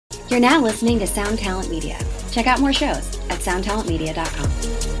You're now listening to Sound Talent Media. Check out more shows at soundtalentmedia.com.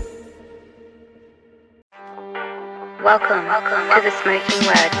 Welcome to the Smoking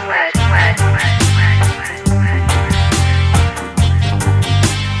Word.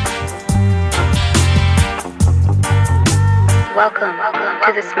 Welcome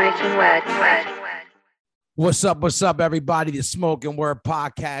to the Smoking Word. What's up, everybody? The Smoking Word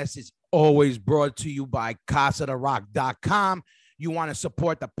podcast is always brought to you by CasaDeRock.com. You want to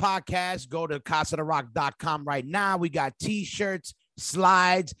support the podcast, go to CasaDeRock.com right now. We got t-shirts,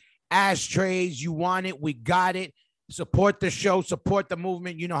 slides, ashtrays. You want it, we got it. Support the show, support the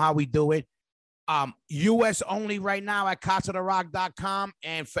movement. You know how we do it. US only right now at CasaDeRock.com.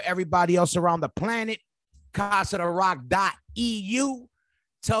 And for everybody else around the planet, CasaDeRock.eu.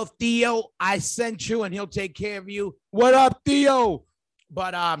 Tell Theo I sent you and he'll take care of you. What up, Theo?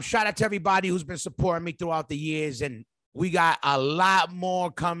 But shout out to everybody who's been supporting me throughout the years, and we got a lot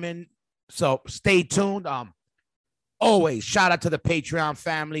more coming, so stay tuned. Always shout out to the Patreon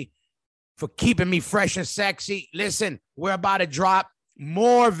family for keeping me fresh and sexy. Listen, we're about to drop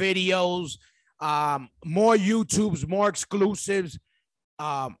more videos, more YouTubes, more exclusives.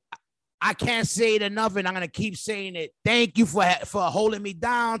 I can't say it enough, and I'm gonna keep saying it. Thank you for holding me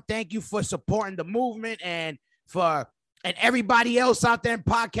down. Thank you for supporting the movement, and everybody else out there in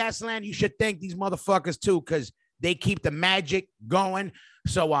podcast land. You should thank these motherfuckers too, because they keep the magic going.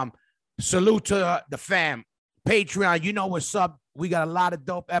 So salute to the fam. Patreon, you know what's up. We got a lot of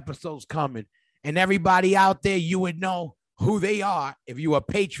dope episodes coming. And everybody out there, you would know who they are if you are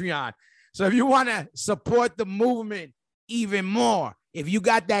Patreon. So if you want to support the movement even more, if you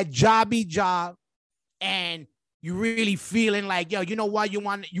got that job and you really feeling like, yo, you know what, you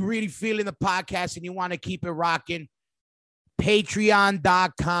really feeling the podcast and you want to keep it rocking,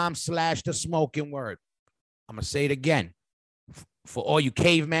 patreon.com/the smoking word. I'm going to say it again for all you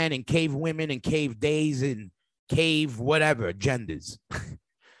cavemen and cave women and cave days and cave whatever agendas.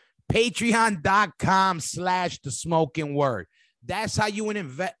 Patreon.com/the smoking word. That's how you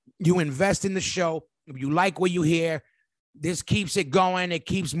invest in the show. If you like what you hear, this keeps it going. It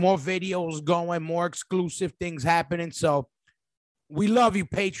keeps more videos going, more exclusive things happening. So we love you,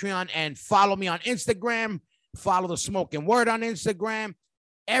 Patreon, and follow me on Instagram. Follow the Smoking Word on Instagram.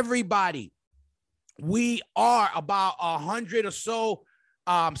 Everybody, we are about 100 or so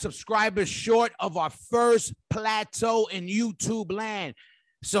subscribers short of our first plateau in YouTube land.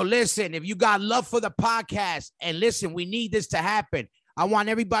 So listen, if you got love for the podcast, and listen, we need this to happen. I want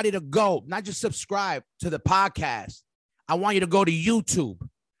everybody to go, not just subscribe to the podcast. I want you to go to YouTube,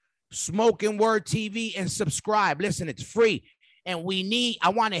 Smoking Word TV, and subscribe. Listen, it's free. And I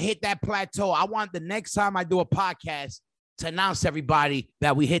want to hit that plateau. I want the next time I do a podcast to announce everybody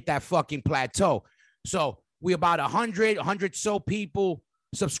that we hit that fucking plateau. So we about 100 so people,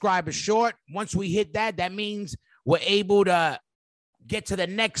 subscribers short. Once we hit that, that means we're able to get to the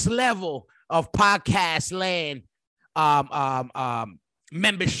next level of podcast land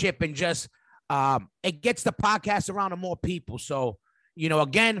membership, and just it gets the podcast around to more people. So,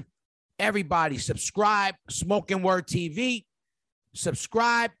 again, everybody subscribe, Smoking Word TV,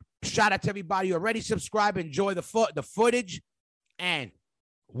 subscribe. Shout out to everybody who already subscribed. Enjoy the footage. And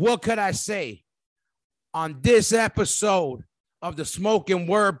what could I say? On this episode of the Smoking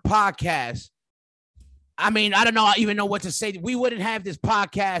Word podcast, I mean, I don't even know what to say. We wouldn't have this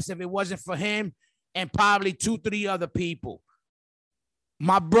podcast if it wasn't for him and probably 2-3 other people.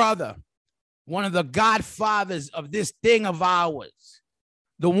 My brother, one of the godfathers of this thing of ours,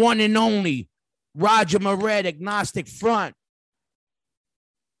 the one and only Roger Miret, Agnostic Front.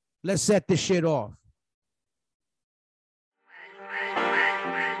 Let's set this shit off.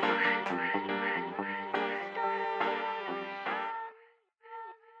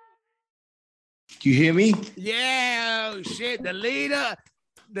 Do you hear me? Yeah, oh, shit. The leader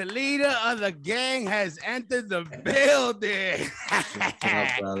of the gang has entered the building. What's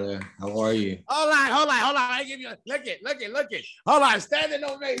up, brother? How are you? Hold on. I give you look it. Hold on. Standing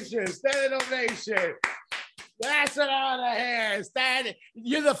ovation. That's an honor here. Standing.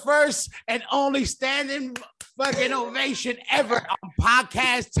 You're the first and only standing fucking ovation ever on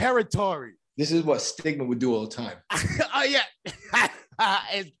podcast territory. This is what Stigma would do all the time. Oh yeah.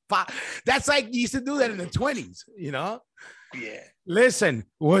 That's like you used to do that in the 20s, Yeah. Listen,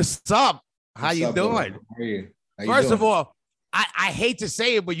 what's up? How you doing? Brother? How are you? First of all, I hate to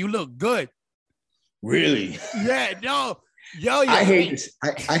say it, but you look good. Really? Yeah, no. I hate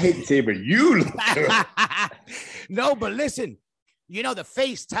to say it, but you look good. No, but listen, the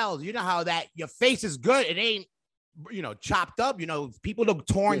face tells. You know how that your face is good. It ain't, chopped up. People look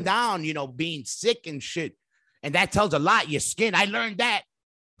torn down, being sick and shit. And that tells a lot. Your skin. I learned that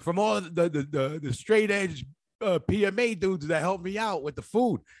from all the straight edge PMA dudes that helped me out with the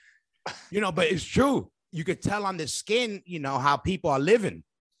food. But it's true. You could tell on the skin, how people are living.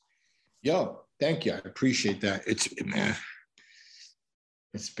 Yo, thank you. I appreciate that.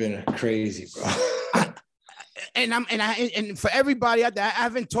 It's been crazy, bro. And for everybody out there, I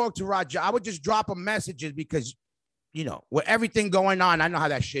haven't talked to Roger. I would just drop him messages because, with everything going on, I know how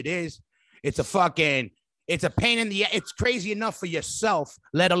that shit is. It's a pain in the, it's crazy enough for yourself,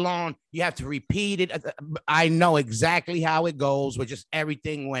 let alone you have to repeat it. I know exactly how it goes with just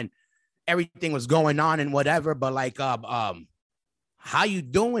everything when everything was going on and whatever. But like, how you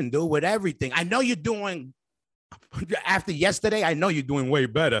doing, dude, with everything? I know you're doing, after yesterday, I know you're doing way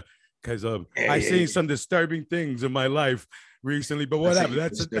better because I've seen some disturbing things in my life recently, but whatever.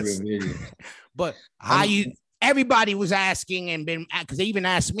 That's but how you, everybody was asking and been, because they even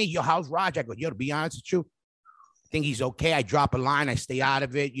asked me, yo, how's Roger? I go, yo, to be honest with you, I think he's okay. I drop a line, I stay out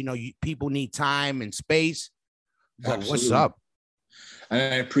of it. People need time and space. But absolutely. What's up? I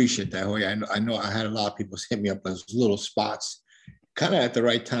appreciate that. I know I had a lot of people hit me up those little spots kind of at the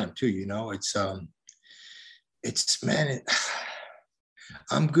right time too. It's man,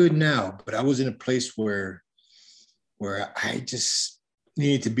 I'm good now, but I was in a place where I just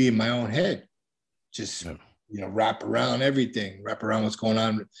needed to be in my own head. Just, wrap around what's going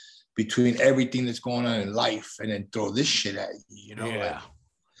on between everything that's going on in life and then throw this shit at you, Yeah.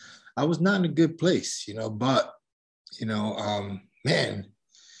 I was not in a good place, but, man,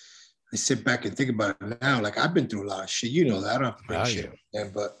 I sit back and think about it now. Like, I've been through a lot of shit. I don't have to bring shit,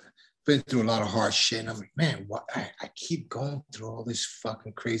 but been through a lot of hard shit. And I'm like, man, why I keep going through all this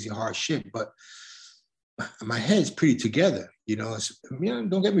fucking crazy hard shit, but my head's pretty together.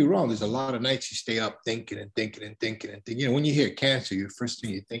 Don't get me wrong. There's a lot of nights you stay up thinking and thinking and thinking and thinking. When you hear cancer, the first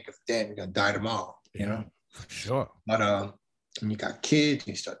thing you think of, damn, you're gonna die tomorrow. For sure. But when you got kids,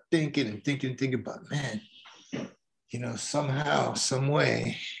 you start thinking and thinking and thinking. But man, somehow, some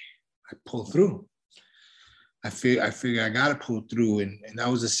way, I pull through. I figure I gotta pull through, and that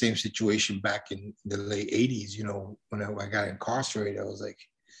was the same situation back in the late 80s. When I got incarcerated, I was like,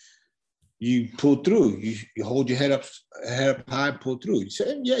 you pull through. You hold your head up high, pull through. You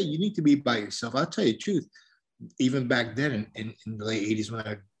say, yeah, you need to be by yourself. I'll tell you the truth. Even back then in the late 80s, when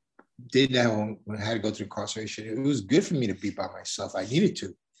I did that, when I had to go through incarceration, it was good for me to be by myself. I needed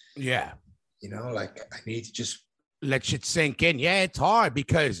to. Yeah. Like I need to just let shit sink in. Yeah, it's hard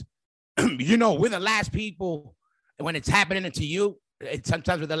because, we're the last people when it's happening to you. It's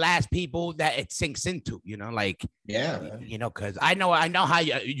sometimes with the last people that it sinks into, yeah, because I know how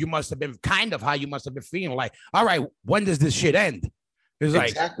you must have been feeling like, all right, when does this shit end? It's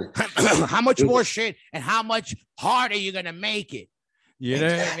exactly. Like, how much more shit and how much harder you're going to make it? You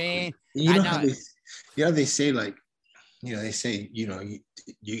know what I mean? They say like, they say,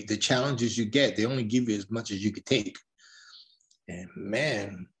 the challenges you get, they only give you as much as you could take. And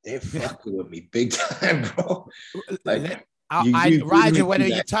man, they're fucking with me big time, bro. Like, Roger, whether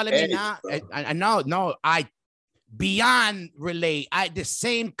you're telling me now, I know, no, I beyond relate. The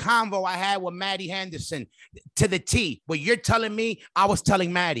same convo I had with Maddie Henderson to the T. What you're telling me, I was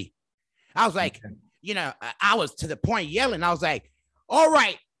telling Maddie. I was like, I was to the point yelling. I was like, all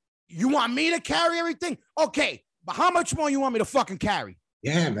right, you want me to carry everything? Okay, but how much more you want me to fucking carry?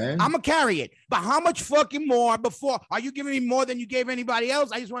 Yeah, man. I'm gonna carry it. But how much fucking more before? Are you giving me more than you gave anybody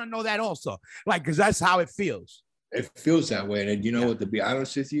else? I just want to know that also. Like, because that's how it feels. It feels that way. And you know what, to be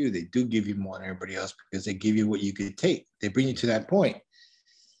honest with you, they do give you more than everybody else because they give you what you could take. They bring you to that point.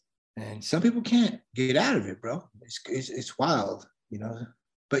 And some people can't get out of it, bro. It's wild,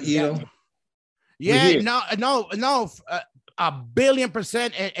 But, Yeah, no, a billion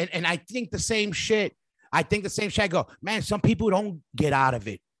percent. And I think the same shit. I go, man, some people don't get out of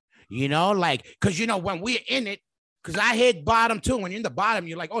it, like, because, when we're in it, because I hit bottom too. When you're in the bottom,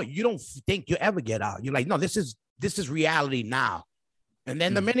 you're like, oh, you don't think you ever get out. You're like, no, this is reality now. And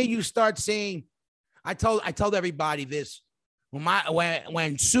then the minute you start seeing, I told everybody this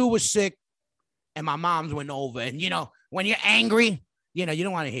when Sue was sick and my moms went over, and when you're angry, you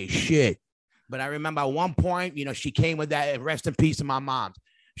don't want to hear shit. But I remember at one point, she came with that, rest in peace to my mom.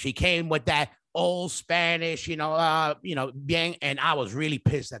 She came with that old Spanish, bien, and I was really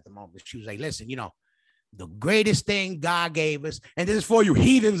pissed at the moment. She was like, listen, the greatest thing God gave us, and this is for you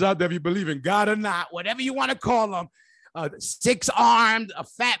heathens out there, if you believe in God or not, whatever you want to call them, 6-armed, a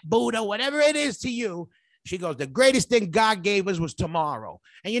fat Buddha, whatever it is to you. She goes, the greatest thing God gave us was tomorrow.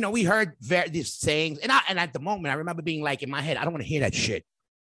 And, we heard these sayings. And at the moment, I remember being like in my head, I don't want to hear that shit.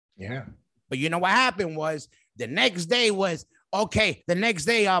 Yeah. But what happened was the next day was, okay, the next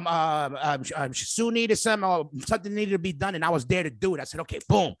day, Sue needed something needed to be done, and I was there to do it. I said, okay,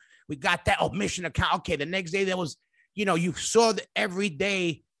 boom, we got that. Oh, mission account. Okay, the next day there was, you saw that every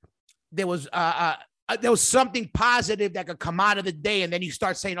day there was something positive that could come out of the day, and then you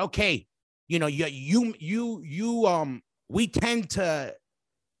start saying, okay, we tend to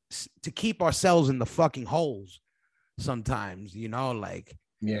keep ourselves in the fucking holes sometimes, like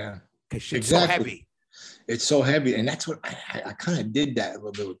yeah, because shit's so heavy. It's so heavy, and that's what I kind of did that a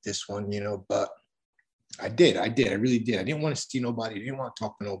little bit with this one, but I really did. I didn't want to see nobody. I didn't want to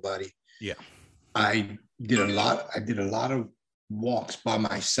talk to nobody. Yeah, I did a lot of walks by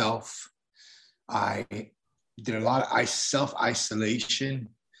myself. I did a lot of self-isolation.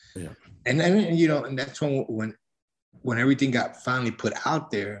 Yeah. And then, and that's when everything got finally put out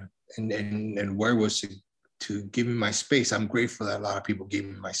there, and where was to give me my space. I'm grateful that a lot of people gave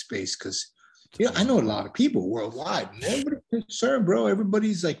me my space, because I know a lot of people worldwide, and everybody's concerned, bro.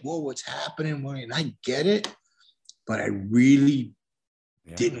 Everybody's like, whoa, what's happening? And I get it, but I really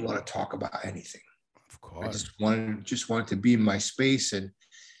didn't want to talk about anything. Of course. I just wanted to be in my space, and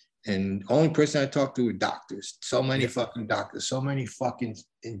the only person I talked to were doctors. So many fucking doctors, so many fucking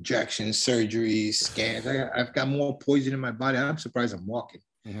injections, surgeries, scans. I've got more poison in my body. I'm surprised I'm walking.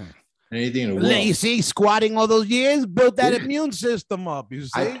 Mm-hmm. Anything in the world. You see, squatting all those years built that immune system up. You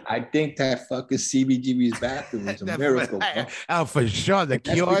see, I think that fucking CBGB's bathroom is a miracle, bro. Oh, for sure, the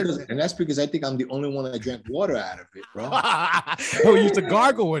cure. And that's because I think I'm the only one that drank water out of it, bro. Who used to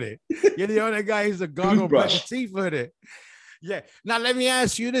gargle with it? You're the only guy who used to gargle brush teeth with it. Yeah. Now let me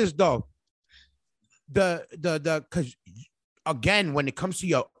ask you this though. Because again, when it comes to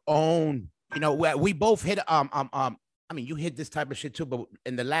your own, we both hit I mean, you hit this type of shit too, but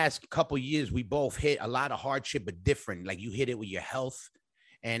in the last couple of years, we both hit a lot of hardship, but different. Like you hit it with your health,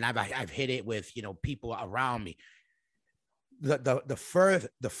 and I've hit it with people around me.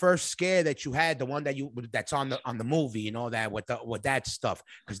 The first scare that you had, the one that's on the movie, that with that stuff,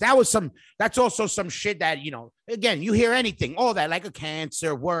 because that's also some shit that again, you hear anything, all that, like a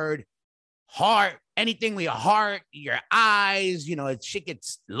cancer, heart, anything with your heart, your eyes, shit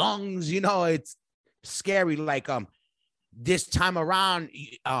gets lungs, it's scary. Like this time around,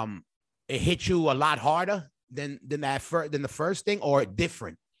 it hit you a lot harder than the first thing, or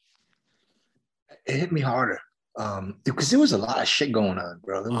different? It hit me harder because there was a lot of shit going on,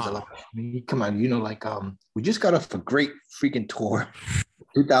 bro. There was a lot. Come on, we just got off a great freaking tour,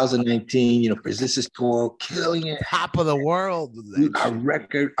 2019. Persistence tour, killing it, top of the world. Our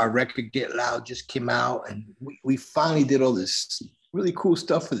record Get Loud just came out, and we finally did all this really cool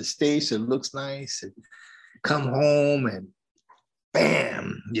stuff for the stage, so it looks nice. And come home, and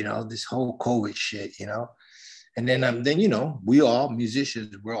bam, this whole COVID shit, and then we all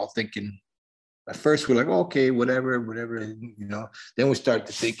musicians, we're all thinking. At first, we're like, okay, whatever, Then we start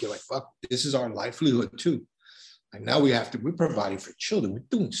to think, like, fuck, this is our livelihood too. Like now we're providing for children. We're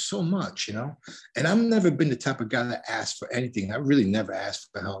doing so much, And I've never been the type of guy that asks for anything. I really never asked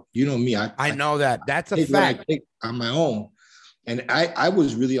for help. You know me. I know that. That's a fact. I take on my own. And I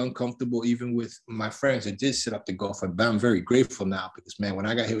was really uncomfortable even with my friends that did set up the GoFundMe, but I'm very grateful now because, man, when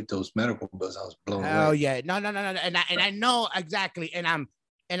I got hit with those medical bills, I was blown away. Oh yeah, no, and I know exactly, and I'm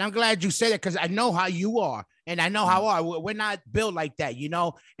glad you said that because I know how you are, and I know how we're not built like that,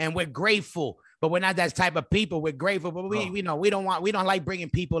 and we're grateful, but we're not that type of people. We're grateful, but we don't like bringing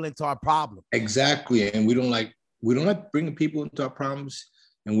people into our problem. Exactly, and we don't like bringing people into our problems,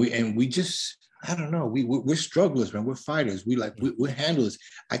 and we just. I don't know. We're strugglers, man. We're fighters. We're handlers.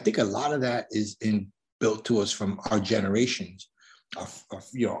 I think a lot of that is built to us from our generations, our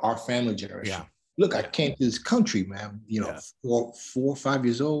family generation. Yeah. Look, I came to this country, man. 4 or 5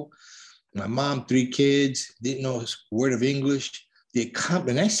 years old. My mom, 3 kids, didn't know a word of English.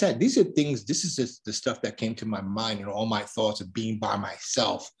 And I said, these are things. This is just the stuff that came to my mind. All my thoughts of being by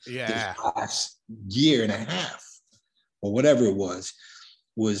myself. Yeah. This last year and a half, or whatever it was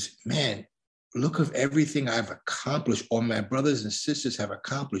man. Look of everything I've accomplished, or my brothers and sisters have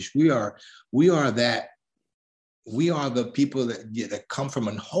accomplished. We are the people that come from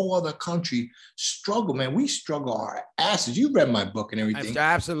a whole other country, struggle, man. We struggle our asses. You read my book and everything.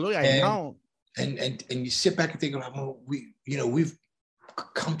 Absolutely, I know. And you sit back and think about, well, we've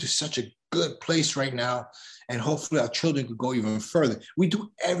come to such a good place right now, and hopefully our children could go even further. We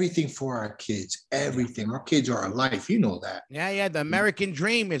do everything for our kids, everything. Our kids are our life, that. Yeah, the American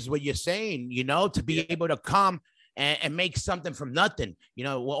dream is what you're saying, to be able to come and make something from nothing, with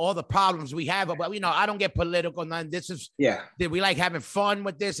all the problems we have. But, I don't get political, none. This is, we like having fun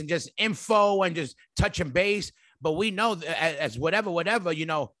with this and just info and just touching base. But we know as whatever,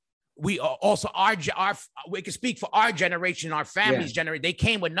 we are also we can speak for our generation, our families generation. They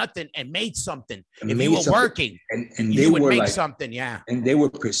came with nothing and made something. If you were working, and you would make like, something, yeah. And they were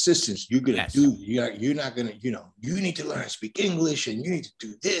persistent. You're gonna do. You're not gonna. You know, you need to learn how to speak English, and you need to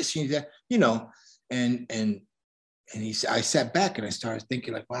do this, you need that. You know, and I sat back and I started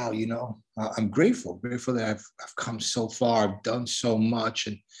thinking like, wow, you know, I'm grateful that I've come so far. I've done so much,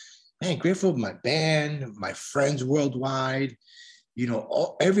 and man, grateful for my band, my friends worldwide. You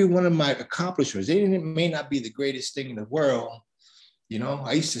know, every one of my accomplishments, may not be the greatest thing in the world. You know,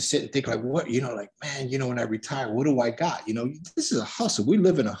 I used to sit and think like, what, you know, like, man, you know, when I retire, what do I got? You know, this is a hustle. We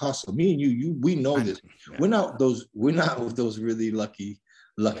live in a hustle. Me and you, we know this. Yeah. We're not with those really lucky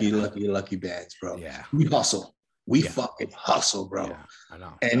bands, bro. Yeah. We hustle. We fucking hustle, bro. Yeah, I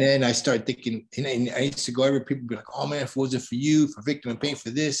know. And then I started thinking, and I used to go every people be like, oh man, if it wasn't for you, for Victim and Pain, for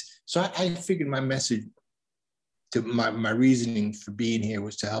this. So I figured my message to my reasoning for being here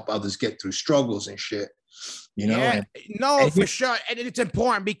was to help others get through struggles and shit, you know? Yeah, for sure. And it's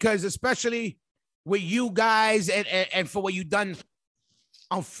important because especially with you guys and for what you've done,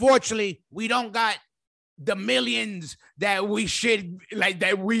 unfortunately, we don't got the millions that we should, like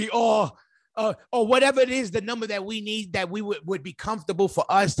that we all, or whatever it is, the number that we need, that we would be comfortable for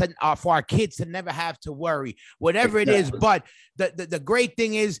us to, for our kids to never have to worry, whatever it is. But the great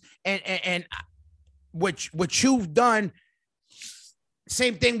thing is, and what you've done,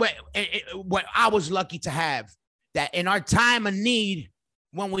 same thing what I was lucky to have, that in our time of need,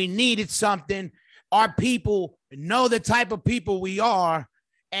 when we needed something, our people know the type of people we are,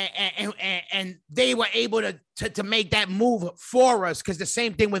 and they were able to make that move for us. Because the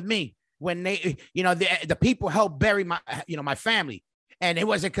same thing with me, when they, you know, the people helped bury my, you know, my family. And it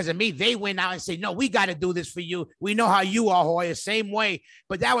wasn't because of me. They went out and said, no, we got to do this for you. We know how you are, Hoya, same way.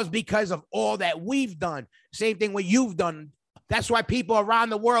 But that was because of all that we've done. Same thing what you've done. That's why people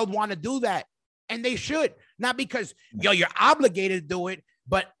around the world want to do that. And they should. Not because, you're obligated to do it,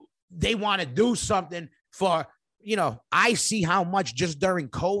 but they want to do something for, you know, I see how much just during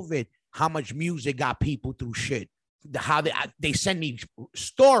COVID, how much music got people through shit. How they send me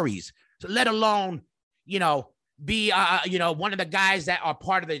stories, so let alone, you know, be, you know, one of the guys that are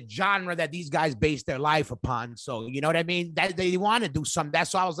part of the genre that these guys base their life upon. So, you know what I mean? That they want to do something.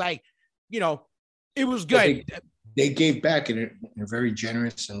 That's why I was like, you know, it was good. They gave back in a very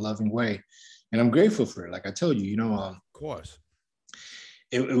generous and loving way. And I'm grateful for it. Like I told you, you know, of course.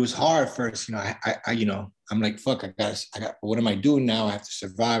 It was hard first, you know, I you know, I'm like, fuck, I got, what am I doing now? I have to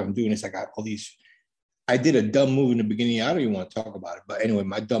survive. I'm doing this. I got all these, I did a dumb move in the beginning. I don't even want to talk about it. But anyway,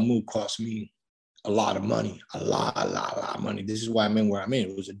 my dumb move cost me a lot of money, a lot of money. This is why I'm in where I'm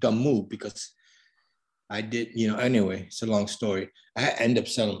in. It was a dumb move because I did, you know, anyway, it's a long story. I ended up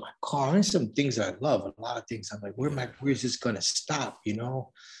selling my car and some things that I love, a lot of things. I'm like, where's this going to stop, you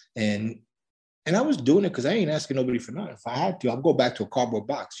know? And I was doing it because I ain't asking nobody for nothing. If I had to, I'll go back to a cardboard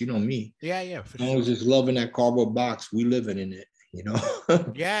box. You know me. Yeah, for sure. I was just loving that cardboard box. We living in it, you know?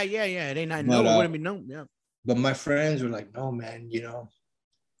 Yeah. It ain't not no, it wouldn't be no, yeah. But my friends were like, no, man, you know,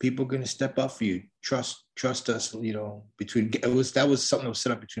 people are going to step up for you. Trust us, you know, that was something that was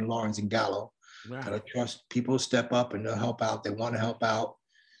set up between Lawrence and Gallo. Right. Gotta trust people, step up and they'll help out. They want to help out.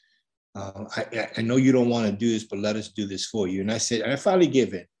 I know you don't want to do this, but let us do this for you. And I said, and I finally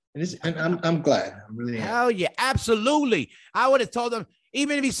give in. And I'm glad. I'm really hell yeah, absolutely. I would have told him,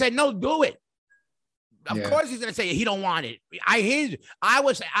 even if he said no, do it. Of course he's gonna say he don't want it.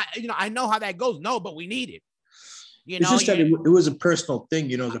 I know how that goes. No, but we need it. You know, it's just that it was a personal thing,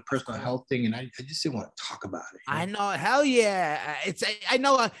 you know, it was a personal health thing, and I just didn't want to talk about it. I know, hell yeah. I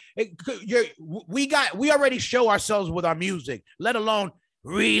know. We already show ourselves with our music, let alone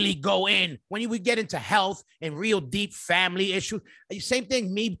really go in when we get into health and real deep family issues. Same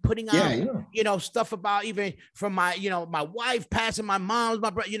thing, me putting out, you know, stuff about even from my, you know, my wife passing, my mom's, my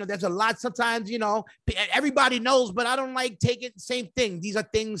brother, you know, there's a lot sometimes, you know, everybody knows, but I don't like taking same thing. These are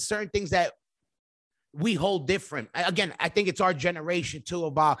things, certain things that we hold different. Again, I think it's our generation too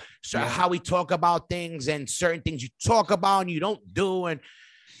about how we talk about things and certain things you talk about and you don't do. And,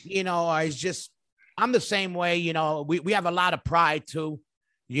 you know, it's just, I'm the same way, you know, we have a lot of pride too.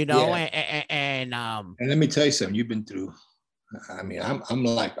 You know, and let me tell you something. You've been through. I mean, I'm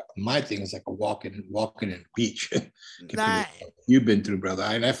like, my thing is like a walking in the beach. You've been through, brother,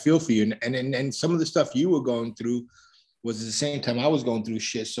 and I feel for you. And some of the stuff you were going through was at the same time I was going through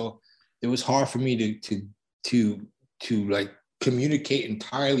shit. So it was hard for me to like communicate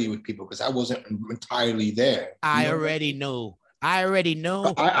entirely with people because I wasn't entirely there. I already knew. I already knew.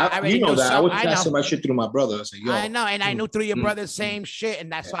 I already you know knew. that. I So would I pass know. my shit through my brother. I say, yo. I know, and I knew through your brother same mm. shit,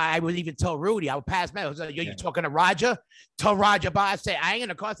 and that's Yeah. why I would even tell Rudy. I would pass me. I was like, "Yo, you Yeah. talking to Roger? Tell Roger about." I said, "I ain't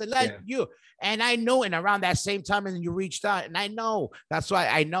gonna call." I said, "Let Yeah. you." And I knew, and around that same time, and you reached out, and I know that's why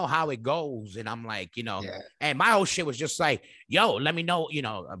I know how it goes, and I'm like, Yeah. and my whole shit was just like, "Yo, let me know,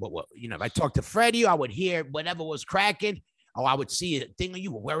 if I talked to Freddie, I would hear whatever was cracking." Oh, I would see a thing on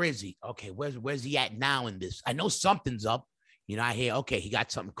you. Where is he? Okay, where's he at now in this? I know something's up. I hear, okay, he got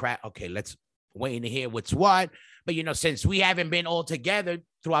something crack. Okay, let's wait to hear what's what. But, since we haven't been all together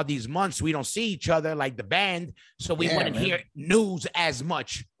throughout these months, we don't see each other like the band. So we wouldn't hear news as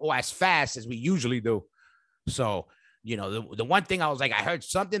much or as fast as we usually do. So, the one thing I was like, I heard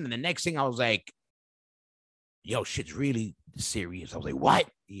something. And the next thing I was like, yo, shit's really serious. I was like, what?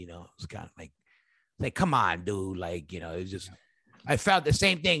 It's kind of like, come on, dude. Like, it's just, I felt the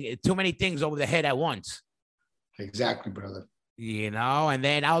same thing. Too many things over the head at once. Exactly, brother. And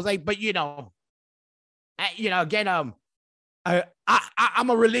then I was like, but again, I'm a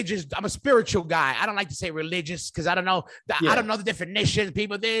spiritual guy. I don't like to say religious because I don't know. I don't know the definitions.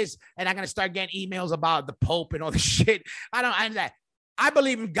 People this, and I'm gonna start getting emails about the Pope and all this shit. I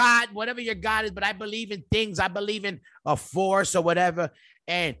believe in God, whatever your God is, but I believe in things. I believe in a force or whatever,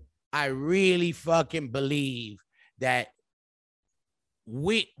 and I really fucking believe that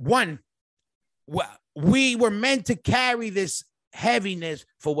we were meant to carry this heaviness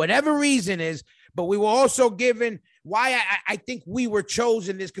for whatever reason is, but we were also given why I think we were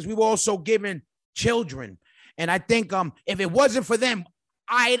chosen this because we were also given children. And I think if it wasn't for them,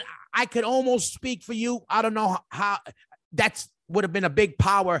 I could almost speak for you. I don't know how that's would have been a big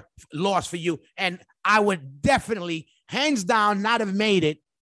power loss for you. And I would definitely, hands down, not have made it.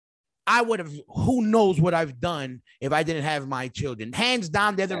 I would have, who knows what I've done if I didn't have my children. Hands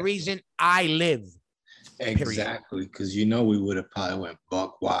down, they're the reason I live. Exactly, because we would have probably went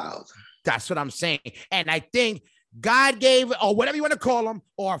buck wild. That's what I'm saying. And I think God gave, or whatever you want to call them,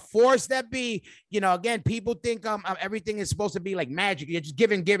 or force that be, again, people think everything is supposed to be like magic. You're just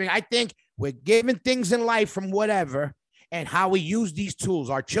giving. I think we're given things in life from whatever and how we use these tools.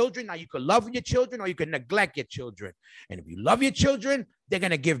 Our children, now you can love your children or you can neglect your children. And if you love your children, they're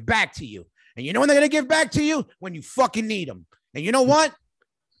going to give back to you. And you know when they're going to give back to you? When you fucking need them. And you know what?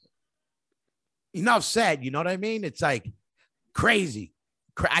 Enough said, you know what I mean? It's like crazy.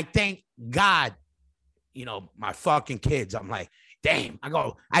 I thank God, my fucking kids. I'm like, damn.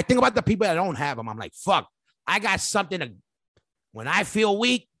 I think about the people that don't have them. I'm like, fuck, I got something to, when I feel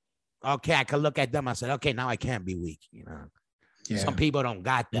weak, okay, I can look at them. I said, okay, now I can't be weak. Some people don't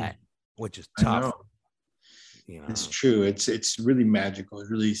got that, which is tough. It's true. It's really magical. It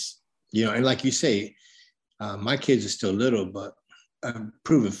really, and like you say, my kids are still little, but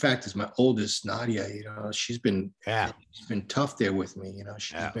proven fact is my oldest, Nadia, she's been tough there with me.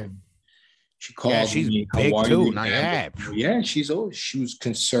 She called she's me. Big too. She's always, she was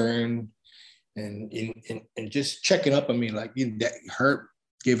concerned and just checking up on me, like that hurt,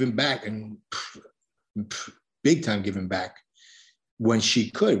 giving back and big time giving back when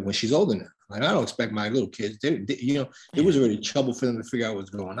she's old enough. Like, I don't expect my little kids. It was already trouble for them to figure out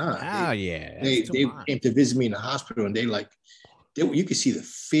what's going on. They came to visit me in the hospital, and you could see the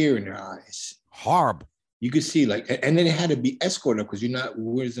fear in their eyes. Horrible. You could see and then it had to be escorted because we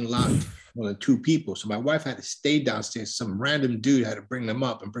wasn't allowed more than two people. So my wife had to stay downstairs. Some random dude had to bring them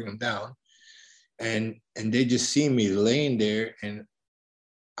up and bring them down. And they just see me laying there, and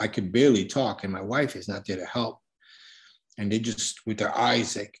I could barely talk, and my wife is not there to help. And they just, with their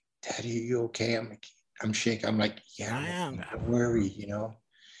eyes, like, Daddy, are you okay? I'm shaking. I'm like, yeah, don't worry,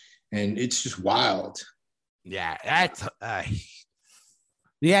 and it's just wild. Yeah, that's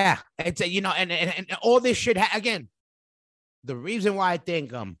it's and all this shit. Again, the reason why I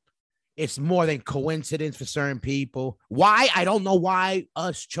think it's more than coincidence for certain people. Why? I don't know why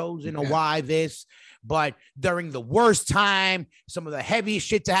us chosen or why this, but during the worst time, some of the heaviest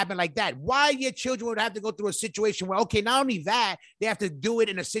shit to happen like that. Why your children would have to go through a situation where, okay, not only that, they have to do it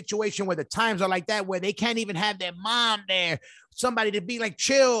in a situation where the times are like that, where they can't even have their mom there, somebody to be like,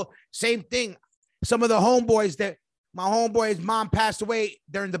 chill. Same thing. Some of the homeboys my homeboy's mom passed away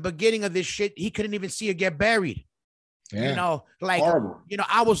during the beginning of this shit. He couldn't even see her get buried. Yeah. Horrible.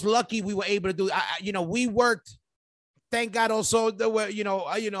 I was lucky we were able to do, we worked, thank God also, where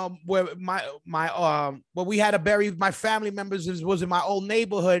where we had to bury my family members was in my old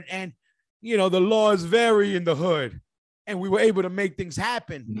neighborhood. And, the laws vary in the hood. And we were able to make things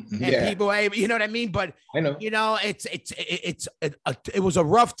happen. And people were able, you know what I mean? But, I know. It was a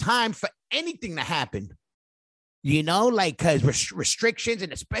rough time for anything to happen. You know, like because restrictions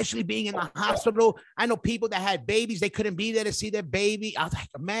and especially being in the hospital. I know people that had babies, they couldn't be there to see their baby. I was like,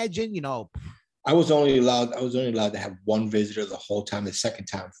 imagine, you know. I was only allowed to have one visitor the whole time, the second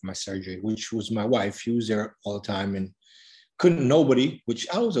time for my surgery, which was my wife. She was there all the time and couldn't nobody, which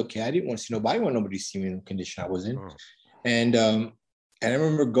I was okay. I didn't want to see nobody. I didn't want nobody to see me in the condition I was in. And I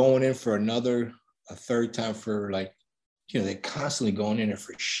remember going in for a third time for like, you know, they constantly going in there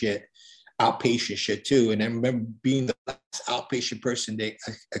for shit, outpatient shit too. And I remember being the last outpatient person they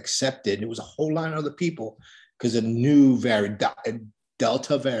accepted. It was a whole line of other people because of new variant,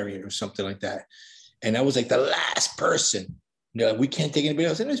 Delta variant or something like that. And I was like the last person. They're like, we can't take anybody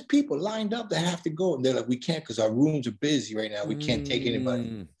else. And there's people lined up that have to go. And they're like, we can't because our rooms are busy right now. We can't take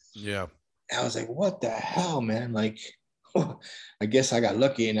anybody. Yeah. And I was like, what the hell, man? Like, I guess I got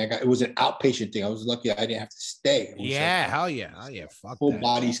lucky and it was an outpatient thing. I was lucky I didn't have to stay. Yeah, like, hell yeah. Fuck full that.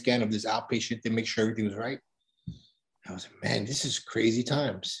 Body scan of this outpatient to make sure everything was right. I was like, man, this is crazy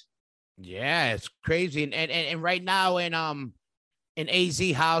times. Yeah, it's crazy. And right now in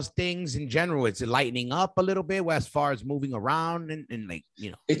AZ, how's things in general? It's lightening up a little bit as far as moving around and like,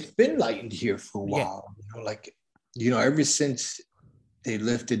 you know. It's been lightened here for a while. Yeah. You know, like, you know, ever since they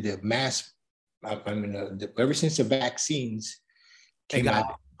lifted the mask, ever since the vaccines came out,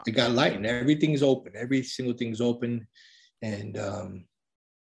 it got lightened. Everything's open. Every single thing's open. And,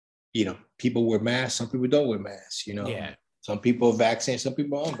 you know, people wear masks. Some people don't wear masks, you know. Yeah. Some people are vaccinated. Some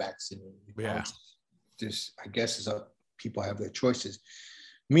people aren't vaccinated. Yeah. Just, I guess it's up. People have their choices.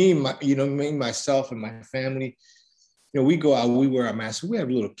 Me, myself, and my family, you know, we go out, we wear our masks. We have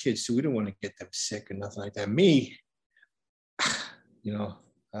little kids, so we don't want to get them sick or nothing like that. Me, you know,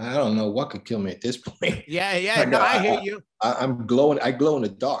 I don't know what could kill me at this point. Yeah. No, I hear you. I'm glowing. I glow in the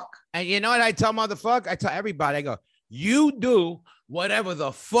dark. And you know what I tell motherfucker? I tell everybody, I go, you do whatever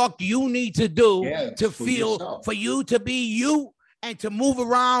the fuck you need to do to feel yourself. For you to be you. And to move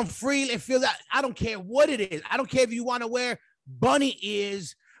around freely and feel that. I don't care what it is. I don't care if you want to wear bunny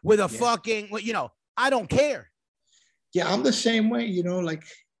ears with a fucking, you know, I don't care. Yeah, I'm the same way, you know, like,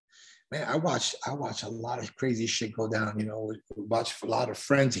 man, I watch a lot of crazy shit go down, you know, watch a lot of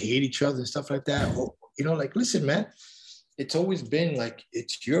friends hate each other and stuff like that. You know, like, listen, man, it's always been like,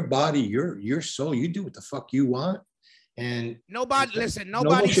 it's your body, your soul, you do what the fuck you want. And nobody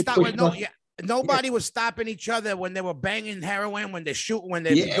was stopping each other when they were banging heroin, when they're shooting, when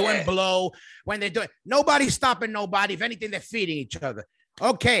they're doing blow, when they're doing. Nobody's stopping nobody. If anything, they're feeding each other.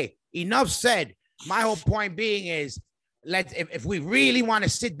 Okay, enough said. My whole point being is, if we really want to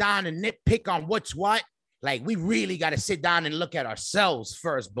sit down and nitpick on what's what, like we really got to sit down and look at ourselves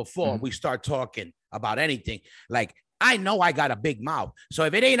first before we start talking about anything. Like I know I got a big mouth, so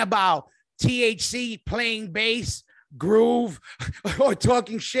if it ain't about THC, playing bass, groove, or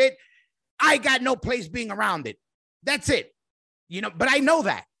talking shit, I got no place being around it. That's it. You know, but I know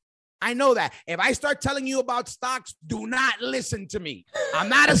that. If I start telling you about stocks, do not listen to me. I'm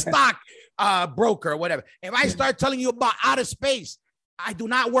not a stock broker or whatever. If I start telling you about outer space, I do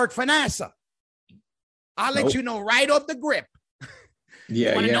not work for NASA. I'll let you know right off the grip.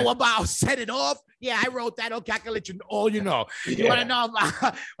 You want to know about set it off? Yeah, I wrote that. Okay, I can let you know all you know. You want to know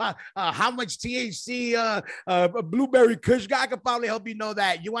about how much THC blueberry kush got? I could probably help you know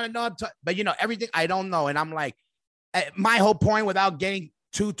that. You want to know, but you know, everything I don't know. And I'm like, my whole point without getting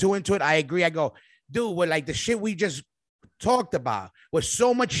too into it, I agree. I go, dude, with like the shit we just talked about, with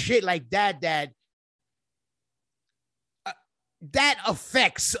so much shit like that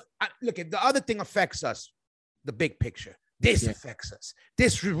affects, look, at the other thing affects us, the big picture. This affects us.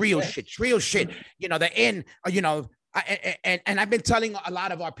 This real shit, real shit. You know, the end, you know, and I've been telling a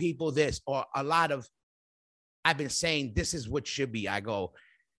lot of our people this, or I've been saying this is what should be. I go,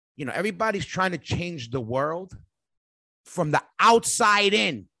 you know, everybody's trying to change the world from the outside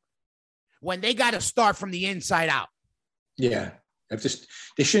in when they got to start from the inside out. Yeah.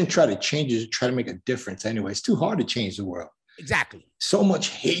 They shouldn't try to change it, try to make a difference anyway. It's too hard to change the world. Exactly. So much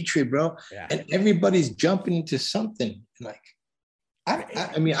hatred, bro. Yeah. And everybody's jumping into something. Like,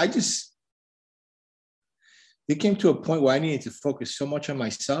 I mean, it came to a point where I needed to focus so much on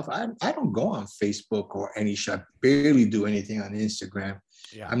myself. I don't go on Facebook or any shit. I barely do anything on Instagram.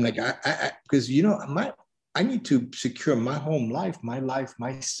 Yeah. I'm like, because, you know, I need to secure my home life,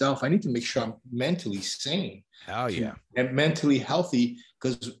 myself. I need to make sure I'm mentally sane. Hell yeah. And mentally healthy.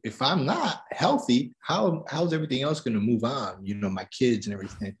 Because if I'm not healthy, how's everything else going to move on? You know, my kids and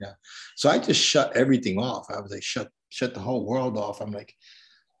everything like that. So I just shut everything off. I was like, shut the whole world off. I'm like,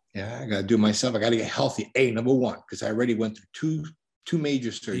 yeah, I got to do it myself. I got to get healthy. Number one, because I already went through two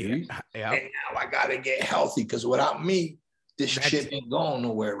major surgeries. Yeah. And now I got to get healthy because without me, this shit ain't going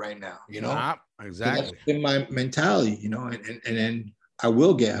nowhere right now, you know? Nah, exactly. So that's been my mentality, you know, and then I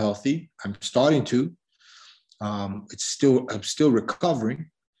will get healthy. I'm starting to. I'm still recovering.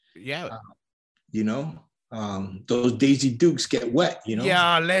 Yeah. You know, those Daisy Dukes get wet, you know?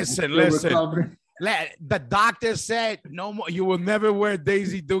 Yeah, listen. The doctor said no more. You will never wear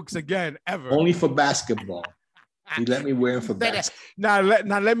Daisy Dukes again, ever. Only for basketball. He let me wear them for basketball.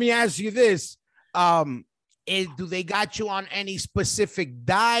 Now let me ask you this. Do they got you on any specific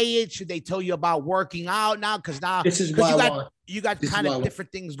diet? Should they tell you about working out now? Because now this is why you got kind of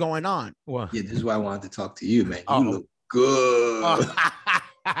different things going on. Well, yeah, this is why I wanted to talk to you, man. You look good.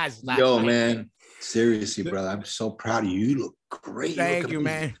 Yo, man. Seriously, brother. I'm so proud of you. You look great. Thank you,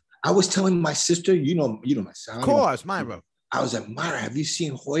 man. I was telling my sister, you know my son. Of course, mine, bro. I was like, Myra, have you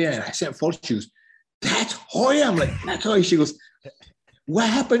seen Hoya? And I sent photos. She goes, that's Hoya. I'm like, that's Hoya. She goes, what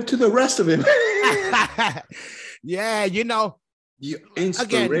happened to the rest of him? Yeah, you know.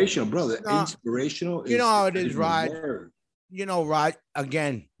 Inspirational, brother. Inspirational. You know how it is, Rod. You know, Rod,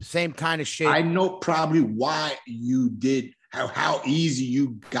 again, same kind of shit. I know probably why you did, how easy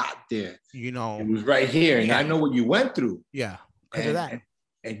you got there. You know. It was right here. And I know what you went through. Yeah, because of that.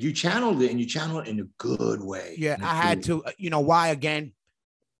 And you channeled it, and you channeled it in a good way. Yeah, I had to. You know why? Again,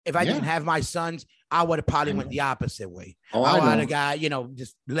 if I didn't have my sons, I would have probably went the opposite way. Oh, I would have got, you know,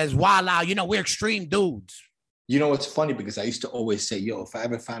 just let's wild out. You know, we're extreme dudes. You know what's funny? Because I used to always say, yo, if I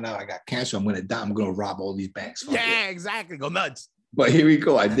ever find out I got cancer, I'm going to die. I'm going to rob all these banks. Yeah, exactly. Go nuts. But here we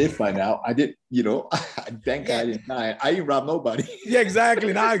go. I did find out. I did, you know, thank God I didn't die. I didn't rob nobody. Yeah,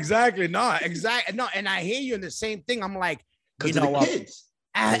 exactly. No, exactly. No, exactly. No, and I hear you in the same thing. I'm like, you know, kids.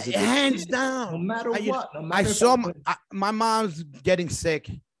 Hands down. No matter what. No matter I saw my mom's getting sick.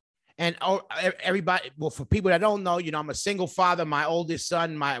 And everybody, well, for people that don't know, you know, I'm a single father. My oldest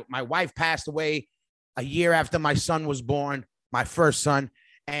son, my wife passed away a year after my son was born, my first son.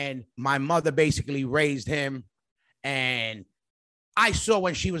 And my mother basically raised him. And I saw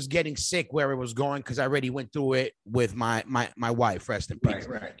when she was getting sick where it was going, because I already went through it with my wife, rest in peace.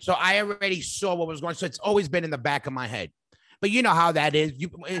 Right. So I already saw what was going on. So it's always been in the back of my head. But you know how that is.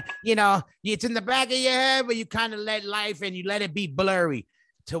 You know, it's in the back of your head, but you kind of let life and you let it be blurry.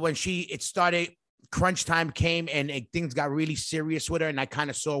 To when it started, crunch time came and things got really serious with her, and I kind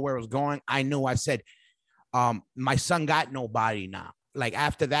of saw where it was going. I knew. I said, my son got nobody now. Like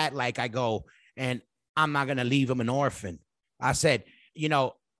after that, like I go, and I'm not gonna leave him an orphan. I said, you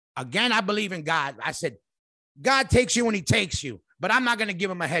know, again, I believe in God. I said, God takes you when he takes you, but I'm not gonna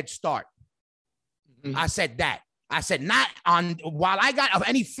give him a head start. Mm-hmm. I said that. I said, not on while I got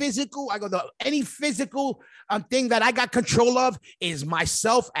any physical, any physical thing that I got control of is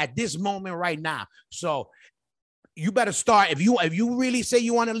myself at this moment right now. So you better start. If you really say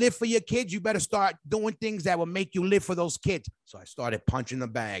you want to live for your kids, you better start doing things that will make you live for those kids. So I started punching the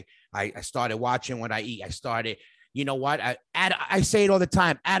bag. I started watching what I eat. I started, you know what? I say it all the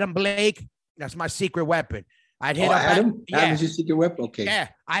time. Adam Blake, that's my secret weapon. I'd hit up Adam. Adam's your secret weapon. Okay. Yeah,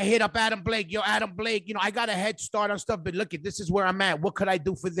 I hit up Adam Blake. Yo, Adam Blake. You know, I got a head start on stuff, but look, this is where I'm at. What could I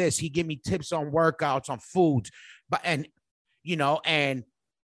do for this? He gave me tips on workouts, on foods, and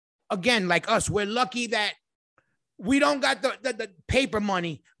again, like us, we're lucky that we don't got the paper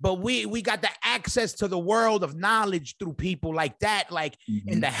money, but we got the access to the world of knowledge through people like that, like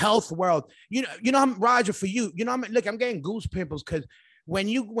in the health world. You know, I'm Roger for you. You know, I'm getting goose pimples because. When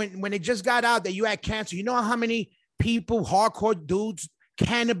it just got out that you had cancer, you know how many people, hardcore dudes,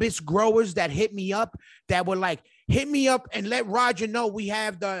 cannabis growers that hit me up that were like, hit me up and let Roger know we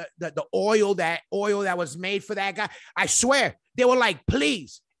have the oil that was made for that guy. I swear they were like,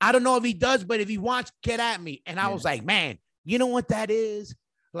 please, I don't know if he does, but if he wants, get at me. And I was like, man, you know what that is?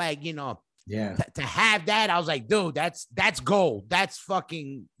 Like, you know, to have that, I was like, dude, that's gold. That's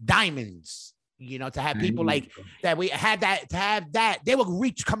fucking diamonds. You know, to have people like that, we had that, to have that, they will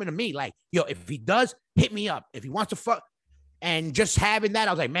reach coming to me like, yo, if he does, hit me up. If he wants to fuck, and just having that,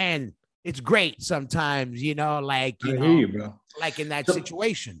 I was like, man, it's great sometimes, you know, like, you know, hear you, bro. Like in that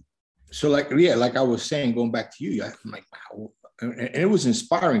situation. So like, yeah, like I was saying, going back to you, I'm like, wow. And it was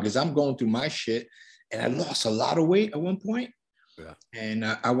inspiring because I'm going through my shit and I lost a lot of weight at one point. Yeah. And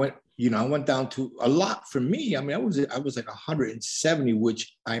I went down to a lot for me. I mean, I was like 170,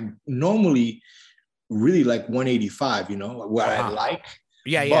 which I'm normally really like 185, you know, what I like.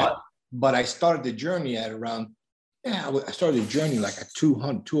 Yeah. But I started the journey at around, I started the journey like at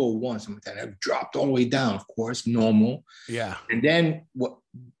 200, 201, something like that. I dropped all the way down, of course, normal. Yeah. And then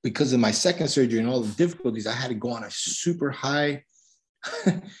because of my second surgery and all the difficulties, I had to go on a super high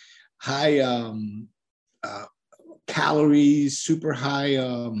calories, super high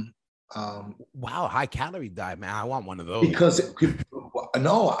Wow, high calorie diet, man. I want one of those. Because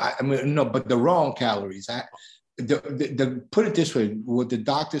I mean, no, but the wrong calories. Put it this way, what the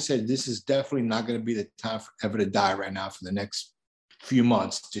doctor said, this is definitely not going to be the time for ever to die right now for the next few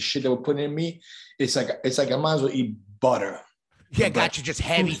months. The shit that we're putting in me, it's like I might as well eat butter. Yeah, gotcha. Just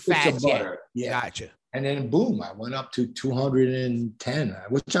heavy fats. Yeah, gotcha. And then boom, I went up to 210,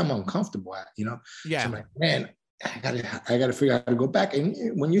 which I'm uncomfortable at, you know? Yeah. So I'm like, man, I gotta figure out how to go back.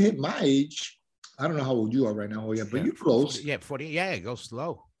 And when you hit my age, I don't know how old you are right now, but you're close. 40. Yeah, go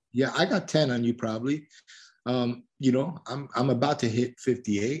slow. Yeah, I got 10 on you probably. You know, I'm about to hit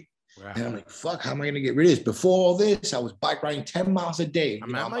 58. Wow. And I'm like, fuck, how am I gonna get rid of this? Before all this, I was bike riding 10 miles a day. On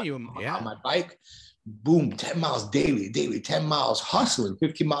my bike, boom, 10 miles daily, 10 miles, hustling,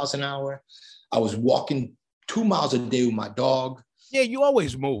 50 miles an hour. I was walking 2 miles a day with my dog. Yeah, you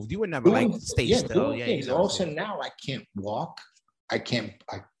always moved. You would never stay still. Yeah, you know, all of a sudden now I can't walk. I can't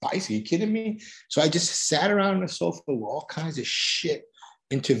bicycle. Are you kidding me? So I just sat around on the sofa with all kinds of shit,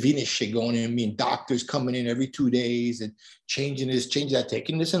 intravenous shit going in me, and doctors coming in every 2 days and changing this, changing that,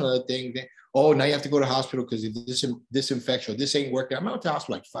 taking this and other thing. Oh, now you have to go to the hospital because this infection, this ain't working. I'm out to the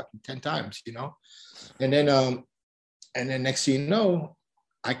hospital like fucking 10 times, you know? And then next thing you know,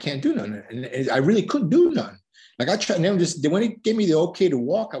 I can't do nothing. And I really couldn't do nothing. Like I tried, and when it gave me the okay to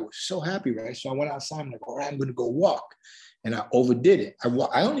walk, I was so happy, right? So I went outside, I'm like, all right, I'm going to go walk. And I overdid it.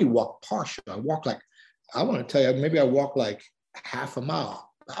 I only walked partial. I walked like, I want to tell you, maybe I walked like half a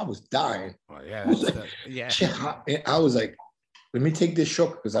mile. I was dying. Oh, yeah. I was like, let me take this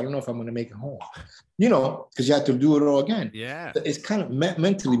short because I don't know if I'm going to make it home. You know, because you have to do it all again. Yeah. It's kind of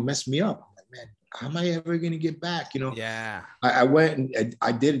mentally messed me up. I'm like, man, how am I ever going to get back? You know? Yeah. I went and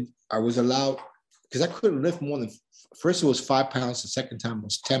I was allowed, because I couldn't lift more than, first it was 5 pounds. The second time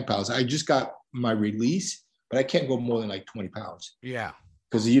was 10 pounds. I just got my release, but I can't go more than like 20 pounds. Yeah.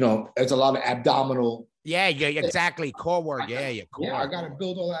 Because, you know, there's a lot of abdominal. Yeah, exactly. Core work. Core. Yeah, I got to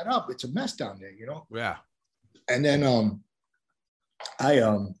build all that up. It's a mess down there, you know? Yeah. And then I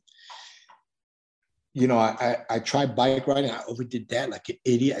tried bike riding. I overdid that like an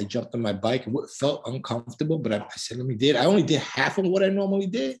idiot. I jumped on my bike and it felt uncomfortable, but I said, let me do it. I only did half of what I normally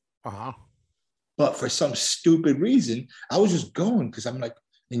did. Uh-huh. But for some stupid reason, I was just going because I'm like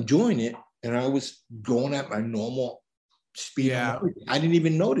enjoying it. And I was going at my normal speed. Yeah. I didn't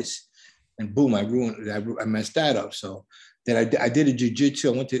even notice. And boom, I ruined it. I messed that up. So then I did a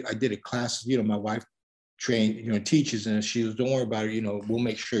jiu-jitsu. I did a class, you know, my wife trained, you know, teaches, and she was, don't worry about it. You know, we'll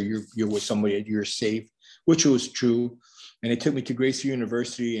make sure you're with somebody that you're safe, which was true. And they took me to Gracie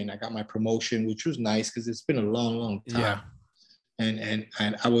University and I got my promotion, which was nice because it's been a long, long time. Yeah. And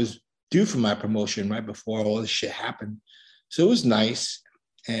I was due for my promotion right before all this shit happened. So it was nice.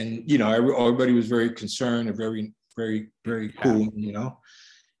 And, you know, everybody was very concerned and very, very, very cool, you know.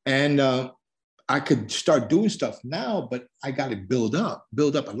 And I could start doing stuff now, but I got to build up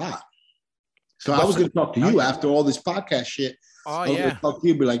a lot. So I was going to talk to you after all this podcast shit. Oh, yeah. Talk to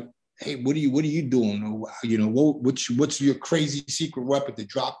you, be like, hey, what are you doing? Or, you know, what's your crazy secret weapon to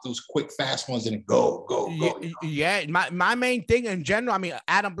drop those quick, fast ones and go? Yeah, my main thing in general, I mean,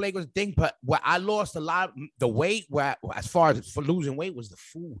 Adam Blake was the thing, but where I lost a lot of the weight, where as far as for losing weight, was the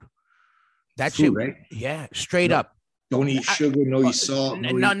food. That shit, right? Yeah, straight up. Don't eat sugar, no eat salt.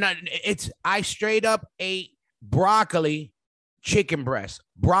 No. I straight up ate broccoli, chicken breast,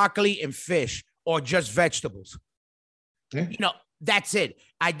 broccoli and fish, or just vegetables. Yeah. You know, that's it.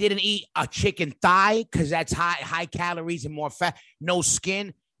 I didn't eat a chicken thigh because that's high calories and more fat. No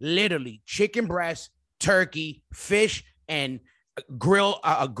skin. Literally, chicken breast, turkey, fish, and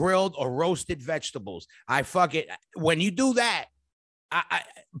grilled or roasted vegetables. I fuck it. When you do that,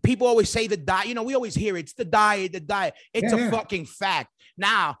 people always say the diet, you know, we always hear it's the diet. It's a fucking fact.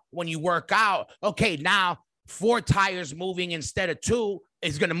 Now, when you work out, okay, now 4 tires moving instead of 2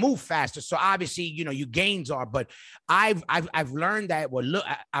 is going to move faster. So obviously, you know, your gains are, but I've learned that, well, look,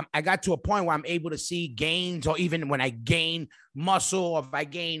 I got to a point where I'm able to see gains, or even when I gain muscle, or if I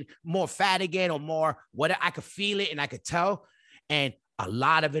gain more fat again or more, what I could feel it and I could tell. And a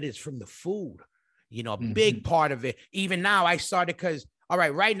lot of it is from the food. You know, a big part of it. Even now, I started because, all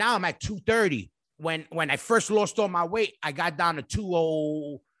right now I'm at 230. When I first lost all my weight, I got down to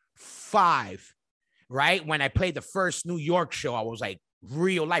 205, right? When I played the first New York show, I was like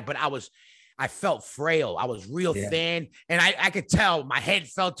real light, but I felt frail. I was real thin, and I could tell my head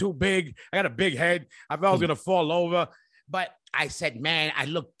felt too big. I got a big head. I felt I was going to fall over, but I said, man, I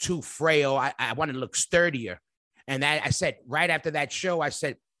look too frail. I wanted to look sturdier. And I said, right after that show, I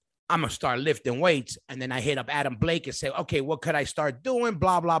said, I'm going to start lifting weights. And then I hit up Adam Blake and say, okay, what could I start doing?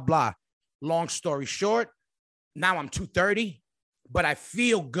 Blah, blah, blah. Long story short, now I'm 230. but I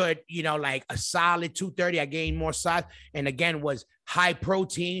feel good, like a solid 230. I gained more size. And again, was high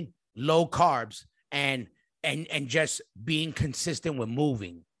protein, low carbs, and just being consistent with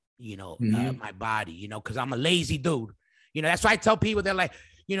moving, my body, because I'm a lazy dude. That's why I tell people, they're like,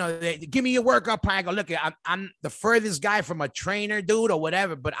 give me your workout plan. I go, look, I'm the furthest guy from a trainer, dude, or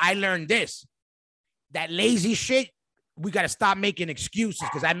whatever. But I learned this, that lazy shit, we got to stop making excuses,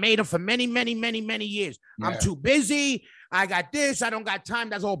 because I made them for many, many, many, many years. Yeah. I'm too busy. I got this. I don't got time.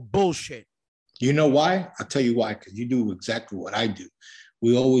 That's all bullshit. You know why? I'll tell you why, because you do exactly what I do.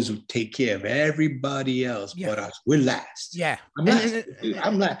 We always take care of everybody else but us. We're last. Yeah.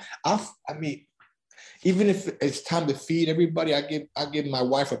 I'm last. I mean, even if it's time to feed everybody, I give my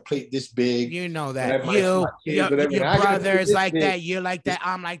wife a plate this big. You know that. Your brother is like big. That. You're like that.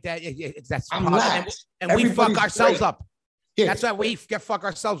 I'm like that. I'm last. And we fuck ourselves great. Up. Yeah. That's why we fuck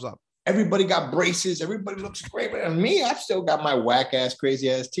ourselves up. Everybody got braces. Everybody looks great. But me, I've still got my whack ass,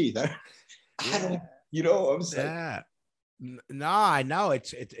 crazy ass teeth. I don't, what I'm saying? Yeah. No, I know.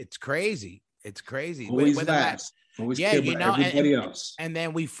 It's crazy. It's crazy. Always last. Always everybody else. And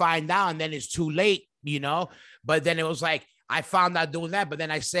then we find out, and then it's too late, But then it was like, I found out doing that. But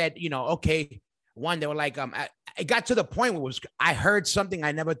then I said, okay. One, they were like, it got to the point where I heard something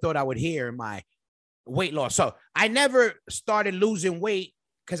I never thought I would hear in my weight loss. So I never started losing weight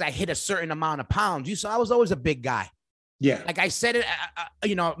because I hit a certain amount of pounds. So I was always a big guy. Yeah. Like I said it,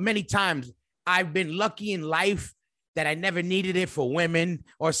 many times. I've been lucky in life that I never needed it for women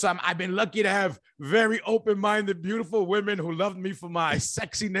or something. I've been lucky to have very open-minded, beautiful women who loved me for my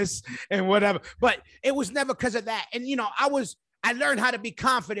sexiness and whatever. But it was never because of that. And, I learned how to be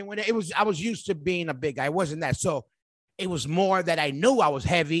confident when I was used to being a big guy. It wasn't that. So it was more that I knew I was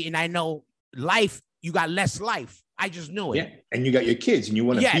heavy, and I know life, you got less life. I just knew it. Yeah. And you got your kids and you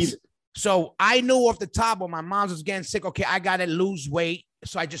want to feed them. So I knew off the top when my mom was getting sick, okay, I got to lose weight.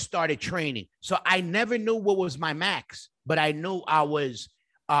 So I just started training. So I never knew what was my max, but I knew I was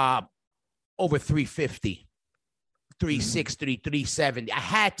over 350, 360, 370. I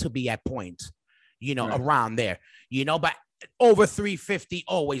had to be at points, around there, but over 350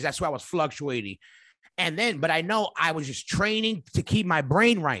 always. That's why I was fluctuating. But I know I was just training to keep my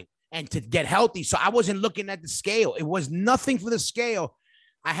brain right and to get healthy. So I wasn't looking at the scale. It was nothing for the scale.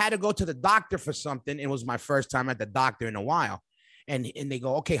 I had to go to the doctor for something. It was my first time at the doctor in a while. And they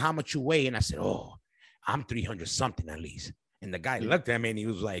go, okay, how much you weigh? And I said, oh, I'm 300 something at least. And the guy looked at me and he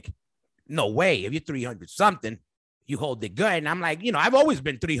was like, no way. If you're 300 something, you hold it good. And I'm like, I've always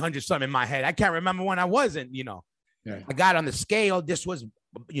been 300 something in my head. I can't remember when I wasn't, Yeah. I got on the scale. This was,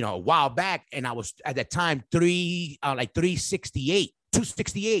 a while back. And I was at that time, 368,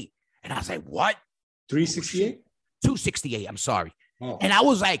 268. And I was like, what? 368? 268. I'm sorry. Oh. And I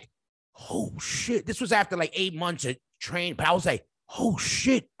was like, oh shit. This was after like 8 months of training. But I was like, oh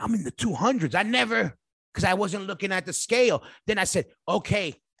shit, I'm in the 200s. Because I wasn't looking at the scale. Then I said,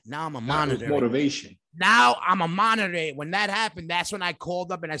 okay, now I'm a monitor. Motivation. Now I'm a monitor. When that happened, that's when I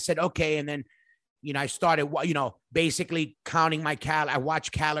called up and I said, okay. And then, I started, basically counting my I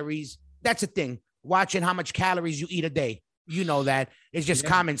watch calories. That's the thing. Watching how much calories you eat a day. You know that. It's just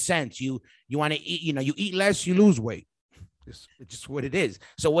common sense. You want to eat, you eat less, you lose weight. It's just what it is.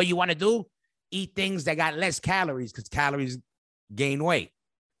 So what you want to do? Eat things that got less calories, because calories gain weight,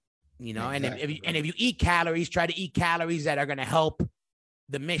 exactly. And if you eat calories, try to eat calories that are going to help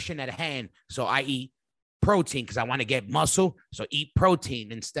the mission at hand. So I eat protein because I want to get muscle. So eat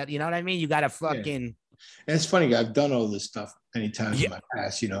protein instead. You know what I mean? You got to fucking. And it's funny. I've done all this stuff many times in my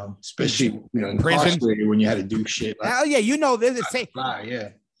past, especially, in prison when you had to do shit. Like, hell yeah. They're the same. Yeah.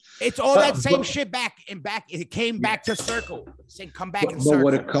 It's all that same shit back. It came back to circle. Come back in circle. But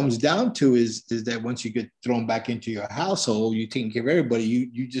what it comes down to is that once you get thrown back into your household, you're taking care of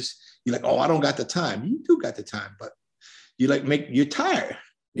everybody. You're like, oh, I don't got the time. You do got the time, but you're tired.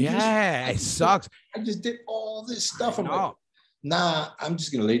 It sucks. I just did all this stuff. I'm like, nah, I'm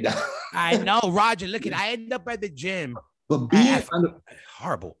just gonna lay down. I know, Roger. Look I end up at the gym. But being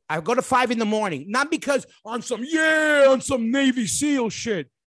horrible. I go to 5 a.m, not because on some Navy SEAL shit.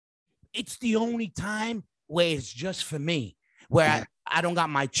 It's the only time where it's just for me, where I don't got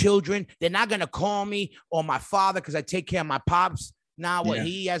my children. They're not going to call me or my father because I take care of my pops. Now,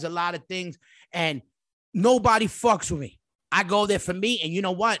 he has a lot of things, and nobody fucks with me. I go there for me, and you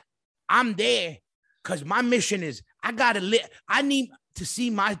know what? I'm there because my mission is I need to see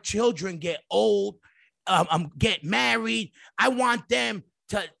my children get old, get married. I want them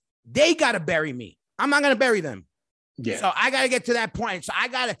they got to bury me. I'm not going to bury them. Yeah. So I got to get to that point. So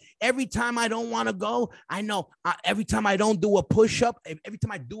every time I don't want to go, I know every time I don't do a push-up, every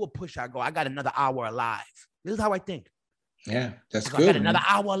time I do a push, I go, I got another hour alive. This is how I think. Yeah, that's I good. got another Man.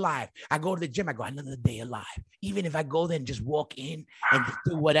 hour alive. I go to the gym. I go another day alive. Even if I go there and just walk in and just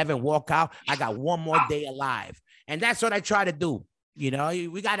do whatever and walk out, I got one more day alive. And that's what I try to do. You know,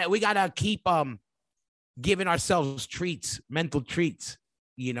 we gotta keep giving ourselves treats, mental treats.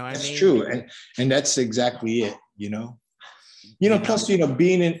 You know what That's I mean? true, and that's exactly it. You know, plus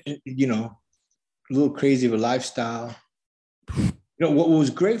being in a little crazy of a lifestyle. What was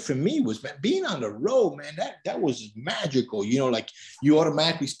great for me was, man, being on the road, man, that was magical. Like you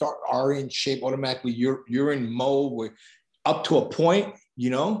automatically start are in shape, automatically you're in mode where up to a point,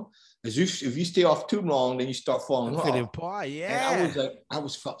 as if you stay off too long, then you start falling off. Apart, yeah. And I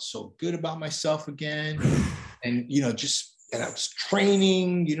was like, felt so good about myself again. And and I was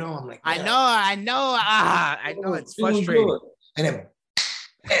training, I'm like, I know it's frustrating. Good. And then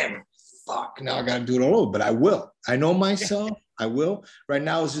bam, fuck, now I gotta do it all over, but I will. I know myself. I will. Right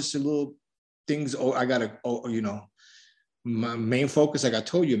now it's just a little things. I gotta. My main focus, like I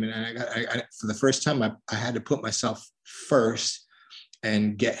told you, man. I for the first time, I had to put myself first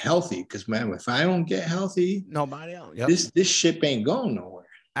and get healthy. Because man, if I don't get healthy, nobody else. Yep. This ship ain't going nowhere.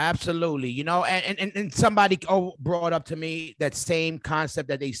 Absolutely. And somebody brought up to me that same concept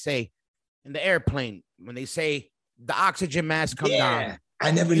that they say in the airplane when they say the oxygen mask come down.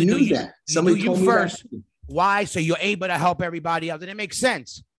 I never knew that. Somebody told me first. That. Why? So you're able to help everybody else. And it makes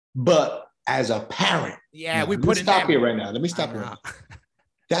sense. But as a parent, we put it stop here right now. Let me stop here.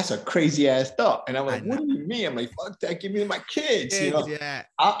 That's a crazy ass thought. And I'm like, what do you mean? I'm like, fuck that. Give me my kids. Yeah.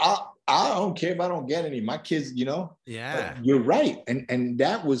 I don't care if I don't get any. My kids, Yeah. But you're right. And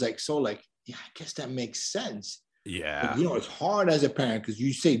that was like, I guess that makes sense. Yeah. But, it's hard as a parent because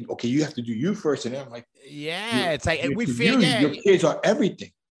you say, okay, you have to do you first. And then I'm like, it's like we feel your kids are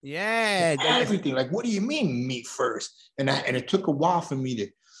everything. Yeah. Everything. Like, what do you mean me first? And it took a while for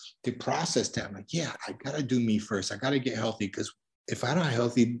me to process that. I'm like, I gotta do me first. I gotta get healthy because if I'm not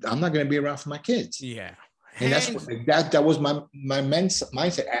healthy, I'm not gonna be around for my kids. Yeah. And that's that was my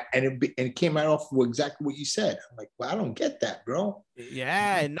mindset. And it came right off with exactly what you said. I'm like, well, I don't get that, bro.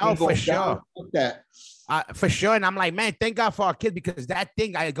 Yeah, no, for sure. That. For sure. And I'm like, man, thank God for our kids because that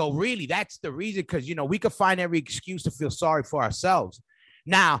thing, I go, really, that's the reason. Because, we could find every excuse to feel sorry for ourselves.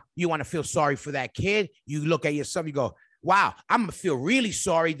 Now, you want to feel sorry for that kid. You look at yourself, you go, wow, I'm going to feel really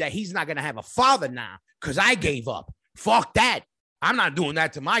sorry that he's not going to have a father now because I gave up. Fuck that. I'm not doing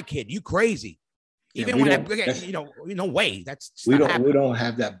that to my kid. You crazy. Even when no way. We don't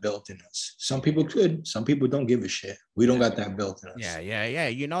have that built in us. Some people could. Some people don't give a shit. We don't got that built in us.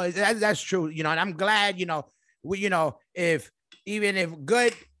 Yeah. That's true. And I'm glad. If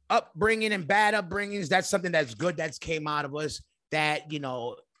good upbringing and bad upbringings, that's something that's good that's came out of us. That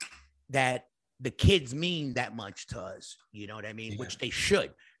that the kids mean that much to us. You know what I mean? Yeah. Which they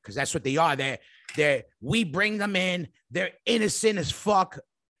should, because that's what they are. We bring them in. They're innocent as fuck.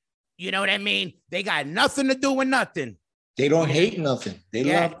 You know what I mean? They got nothing to do with nothing. They don't hate nothing. They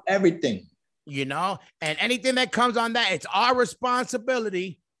love everything. And anything that comes on that, it's our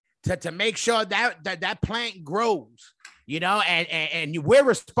responsibility to make sure that plant grows, and we're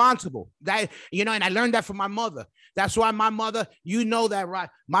responsible. And I learned that from my mother. That's why my mother, that, right?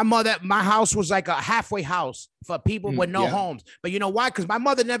 My house was like a halfway house for people with no homes. But you know why? Because my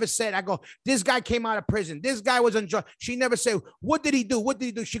mother never said, this guy came out of prison. This guy was on drugs. She never said, what did he do? What did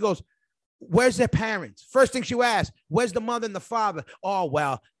he do? She goes, where's their parents? First thing she would ask, where's the mother and the father? Oh,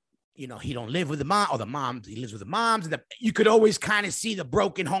 well, he don't live with the mom or the moms. He lives with the moms. And you could always kind of see the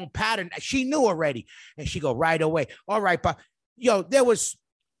broken home pattern. She knew already. And she go right away. All right, but there was,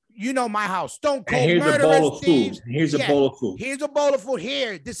 my house. Stone cold murderers, thieves. Here's a bowl of food. Here's a bowl of food.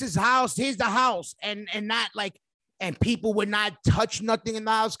 Here, this is house. Here's the house. And not like, and people would not touch nothing in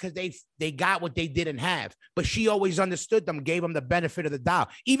the house because they got what they didn't have. But she always understood them, gave them the benefit of the doubt.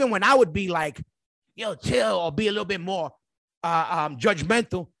 Even when I would be like, chill, or be a little bit more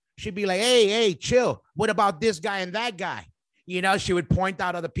judgmental, she'd be like, hey, chill. What about this guy and that guy? She would point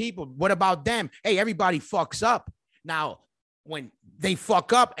out other people. What about them? Hey, everybody fucks up. Now, when they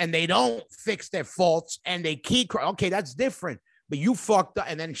fuck up and they don't fix their faults and they keep, okay, that's different. But you fucked up.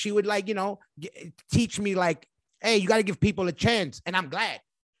 And then she would teach me like, hey, you got to give people a chance. And I'm glad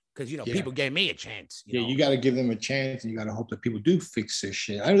because, people gave me a chance. You got to give them a chance and you got to hope that people do fix their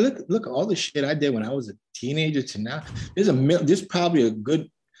shit. I look at all the shit I did when I was a teenager to now. There's probably a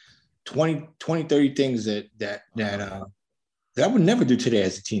good 20, 30 things that I would never do today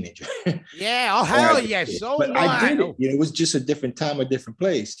as a teenager. Yeah. Oh, hell yes. So but I did it. It was just a different time, a different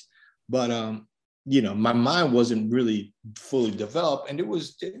place. But, my mind wasn't really fully developed. And it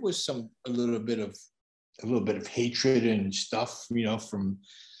was a little bit of hatred and stuff, from,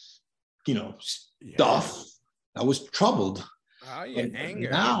 stuff I was troubled. Oh, yeah, anger.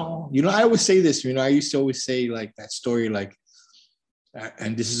 Now, I always say this. I used to always say like that story, like,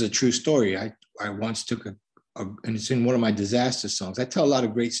 and this is a true story. I once took and it's in one of my disaster songs. I tell a lot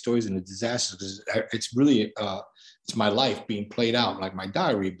of great stories in the disasters because it's really it's my life being played out, like my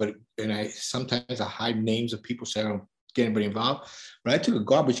diary. Sometimes I hide names of people so I don't get anybody involved. But I took a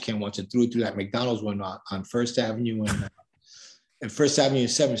garbage can once and threw it through that McDonald's one on First Avenue and First Avenue and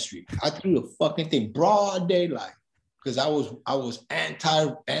 7th Street. I threw the fucking thing broad daylight because I was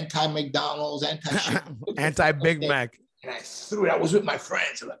anti McDonald's, anti Big Mac. And I threw it. I was with my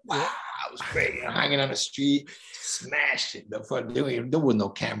friends. I'm like, wow, I was great. Hanging on the street, smashed it. There was no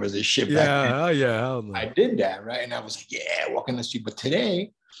cameras and shit back then. Yeah. I did that, right? And I was like, yeah, walking the street. But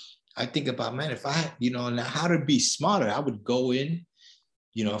today, I think about, man, if I, now how to be smarter, I would go in,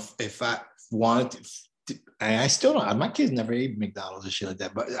 if I wanted to, and I still don't, my kids never ate McDonald's and shit like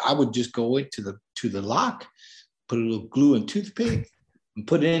that, but I would just go into the lock, put a little glue and toothpick, and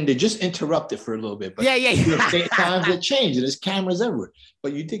put it in. They just interrupt it for a little bit. But times that change, and there's cameras everywhere.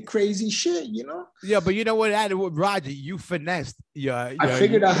 But you did crazy shit, Yeah, but you know what? Roger, you finessed. Yeah, I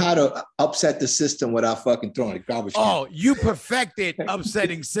figured out how to upset the system without fucking throwing a garbage can. Oh, you perfected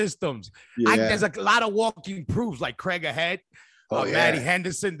upsetting systems. Yeah. There's a lot of walking proofs, like Craig Ahead, Maddie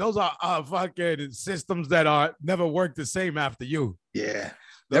Henderson. Those are fucking systems that never work the same after you. Yeah.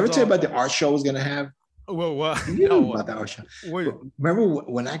 Never tell you about the art show I was gonna have. Well, you know about that art show. Remember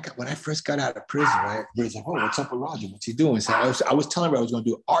when I first got out of prison, right? Everybody's like, "Oh, what's up with Roger? What's he doing?" So I was telling her I was going to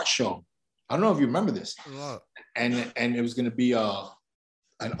do an art show. I don't know if you remember this, and it was going to be an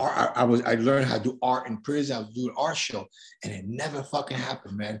art. I learned how to do art in prison. I was doing an art show, and it never fucking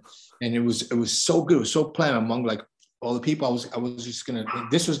happened, man. And it was so good. It was so planned among like all the people. I was just gonna.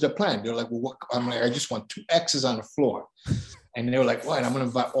 This was the plan. They're like, "Well, what?" I'm like, "I just want 2 X's on the floor." And they were like, what? I'm going to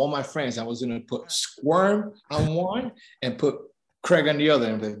invite all my friends. I was going to put Squirm on one and put Craig on the other.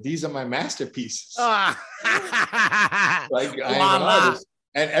 And like, these are my masterpieces. Like, I'm an artist.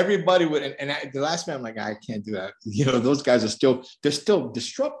 And everybody would, the last man, I'm like, I can't do that. Those guys they're still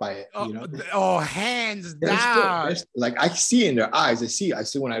distraught by it. Hands down. Like I see in their eyes. I see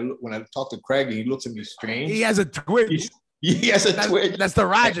when I talk to Craig and he looks at me strange. He has a twitch. He has a twitch. That's the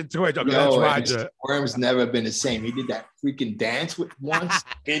Roger twitch. Okay, that's Roger. Squirm's never been the same. He did that freaking dance with once.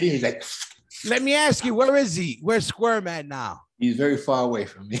 He's like, let me ask you, where is he? Where's Squirm at now? He's very far away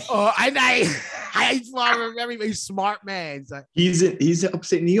from me. Oh, he's far from everybody. He's smart man. He's in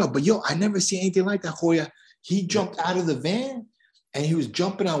upstate New York. But I never see anything like that, Hoya. He jumped out of the van and he was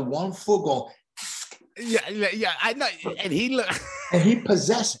jumping on one foot going. Yeah, I know. And he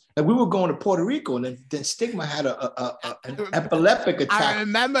possessed. And we were going to Puerto Rico, and then Stigma had an epileptic attack. I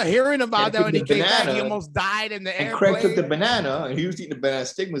remember hearing about that when he came back. He almost died in the airplane. And Craig took the banana, and he was eating the banana.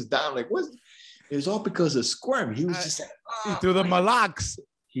 Stigma's down. Like, what? It was all because of Squirm. He was just like, he threw the malaks.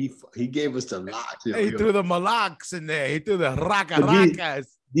 He gave us the locks. He threw the malaks in there. He threw the rakas.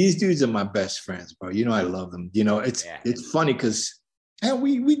 These dudes are my best friends, bro. I love them. It's funny because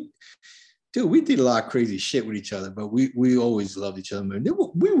we did a lot of crazy shit with each other, but we always loved each other, man. It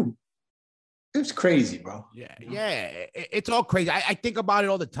was crazy, bro. Yeah. It's all crazy. I think about it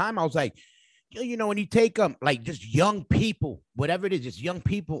all the time. I was like, when you take like just young people, whatever it is, just young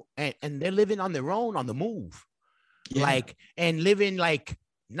people, and they're living on their own on the move, like, and living like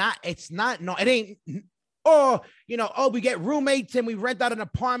it ain't. We get roommates and we rent out an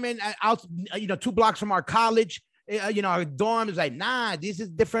apartment out, 2 blocks from our college. Our dorm is like, nah, this is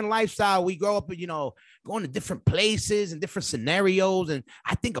different lifestyle. We grow up, going to different places and different scenarios. And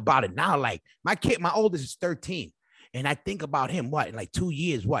I think about it now, like my oldest is 13. And I think about him, in like 2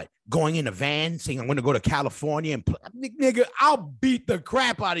 years, going in a van saying, I'm going to go to California and nigga, I'll beat the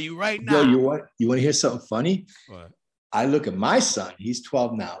crap out of you right now. Yo, you want to hear something funny? What? I look at my son, he's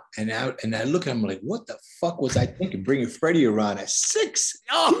 12 now, and I look at him like, what the fuck was I thinking bringing Freddie around at 6?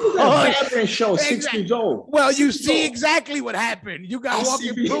 He was at show, 6 years old. Well, you see exactly what happened. You got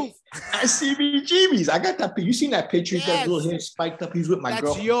walking proof. I see CBGBs. I got that. You seen that picture? He's got little hair spiked up. He's with my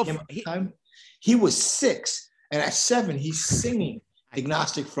girl. He was 6, and at 7, he's singing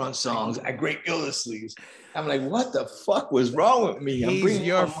Agnostic front songs at Great Gildersleeves. I'm like, what the fuck was wrong with me? It's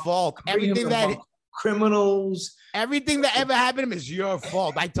your fault. Everything that criminals. Everything that ever happened to him is your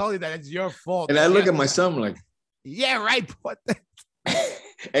fault. I told you that it's your fault. And I look at my son, I'm like, yeah, right. What the?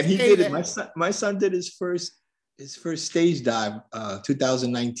 And he did it. My son did his first stage dive,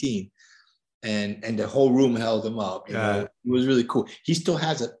 2019, and the whole room held him up. It was really cool. He still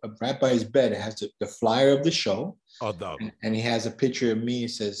has a right by his bed. It has the flyer of the show. Oh, dope. And he has a picture of me.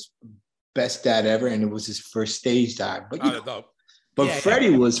 It says "Best Dad Ever," and it was his first stage dive. But But Yeah,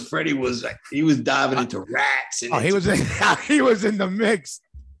 Freddie was like, he was diving into rats. And he was he was in the mix.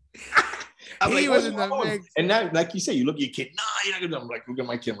 I'm He like, was in the mix. And now, like you say, you look at your kid. Nah, you're not gonna. I'm like, look at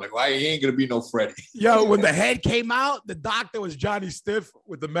my kid. I'm like, why he ain't gonna be no Freddie? Yo, when the head came out, the doctor was Johnny Stiff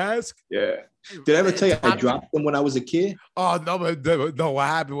with the mask. Yeah. Did I ever tell you I dropped them when I was a kid? Oh no, but no, what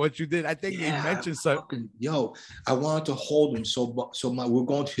happened? What you did? I think you mentioned something. Yo, I wanted to hold him we're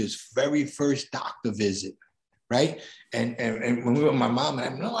going to his very first doctor visit, right? And when we were with my mom,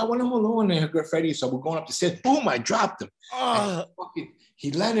 and I'm no, I want him alone and Freddie. So we're going up the stairs. Boom, I dropped him.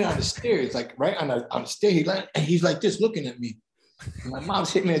 He landed on the stairs, like right on the stair. He landed, and he's like this, looking at me. And my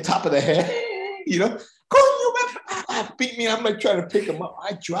mom's hit me on the top of the head, you know. Beat me. I'm like trying to pick him up.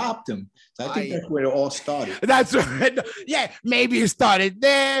 I dropped him. So I think that's where it all started. That's right. Yeah, maybe it started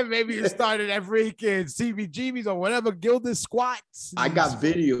there. Maybe it started at freaking CBGBs or whatever. Gilded squats. I got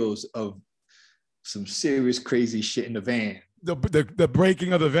videos of some serious crazy shit in the van. The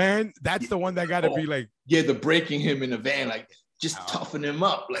breaking of the van. That's the one that got to be like. Yeah, the breaking him in the van, like just toughen him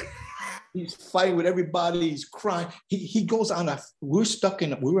up. Like he's fighting with everybody. He's crying. He goes on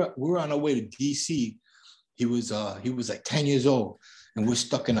we're on our way to DC. He was like 10 years old, and we're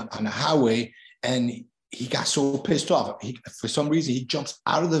stuck on the highway, and he got so pissed off. For some reason, he jumps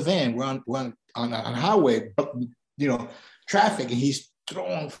out of the van. We're on a highway, you know, traffic, and he's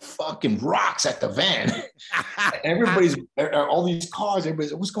throwing fucking rocks at the van. Everybody's all these cars.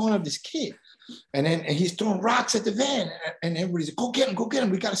 Everybody's, what's going on with this kid? And he's throwing rocks at the van, and everybody's like, go get him.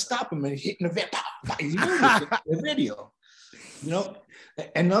 We got to stop him. And he's hitting the van. He's the video, you know.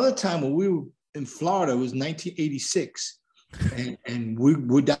 Another time when we were in Florida, it was 1986, and we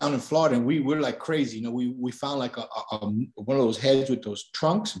were down in Florida, and we were like crazy. You know, we found like a one of those heads with those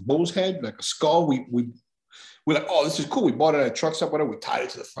trunks, bull's head, like a skull. We're like, oh, this is cool. We bought it at a truck stop, whatever. We tied it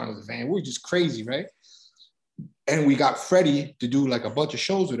to the front of the van. We were just crazy, right? And we got Freddie to do like a bunch of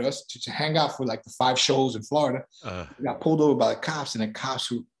shows with us to hang out for like the 5 shows in Florida. We got pulled over by the cops, and the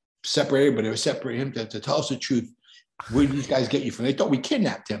cops were separated, but they were separating him to tell us the truth. Where did these guys get you from? They thought we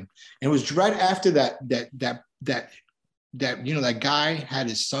kidnapped him. And it was right after that you know, that guy had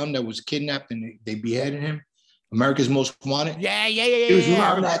his son that was kidnapped and they beheaded him. America's Most Wanted. Yeah. It was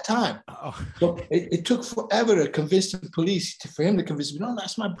around that time. So it took forever to convince the police, for him to convince me, no,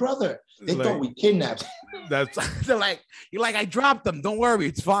 that's my brother. They thought we kidnapped him. They're like, you're like, I dropped him. Don't worry,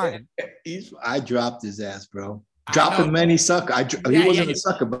 it's fine. I dropped his ass, bro. Drop him, man. He sucker. He wasn't a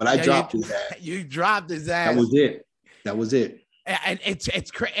sucker, but I dropped his ass. You dropped his ass. That was it. And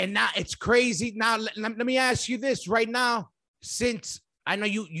and now it's crazy. Now let me ask you this right now, since I know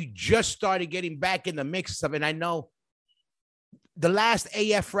you just started getting back in the mix of it. I know the last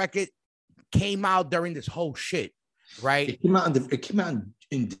AF record came out during this whole shit, right? It came out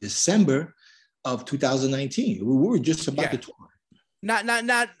in December of 2019. We were just about to tour.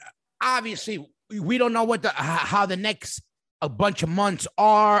 Not obviously we don't know how the next a bunch of months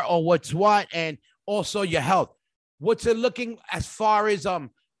are or what's what, and also your health. What's it looking as far as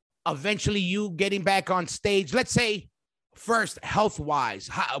eventually you getting back on stage? Let's say first health wise,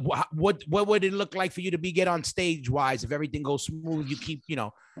 what would it look like for you to get on stage wise if everything goes smooth? You keep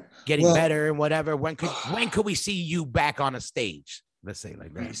getting better and whatever. When could we see you back on a stage? Let's say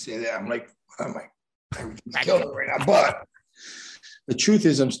like that. You say that I'm like everything's killing right now. But the truth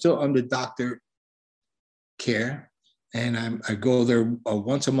is, I'm still under doctor care. And I go there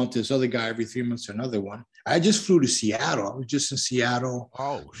once a month to this other guy, every 3 months to another one. I just flew to Seattle. I was just in Seattle.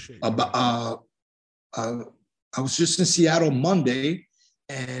 Oh, shit. I was just in Seattle Monday,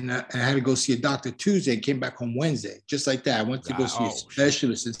 and I had to go see a doctor Tuesday, came back home Wednesday. Just like that. I went to go see a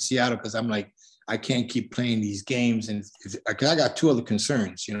specialist in Seattle because I'm like, I can't keep playing these games. And because I got 2 other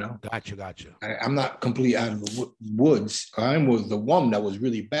concerns, you know. Gotcha. I'm not completely out of the woods. I was the one that was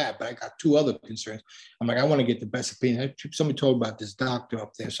really bad, but I got 2 other concerns. I'm like, I want to get the best opinion. Somebody told me about this doctor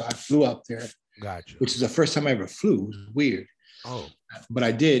up there. So I flew up there. Gotcha. Which is the first time I ever flew. It was weird. Oh. But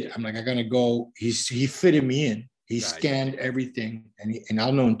I did. I'm like, I'm going to go. He fitted me in. He scanned everything. And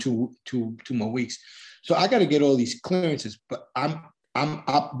I'll know in two more weeks. So I got to get all these clearances, but I'm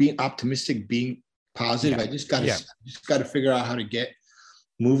being optimistic, being positive. I just got to figure out how to get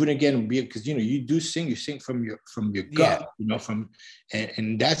moving again and because you do sing, you sing from your gut,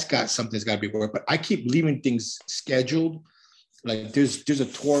 and that's got something that's got to be worked. But I keep leaving things scheduled. Like there's a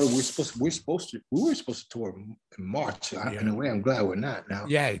tour we were supposed to tour in March. In a way, I'm glad we're not now.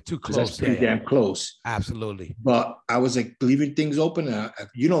 Yeah, too close. That's pretty damn close. Absolutely. But I was like leaving things open.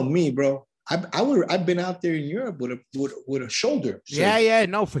 You know me, bro. I've been out there in Europe with a shoulder surgery. Yeah,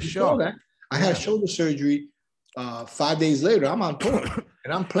 no, for sure. I had shoulder surgery. 5 days later, I'm on tour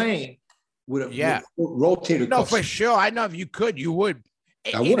and I'm playing with a rotator No, cuff. for sure. I know if you could, you would.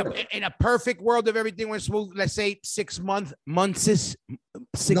 In a perfect world, if everything went smooth, let's say 6 months. Well,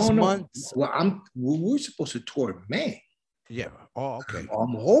 we're supposed to tour in May. Yeah. Oh, okay.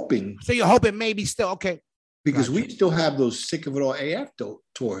 I'm hoping. So you're hoping maybe still okay. Because we still have those Sick of It All AF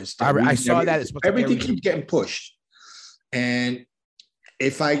tours. I saw that. Everything keeps getting pushed. And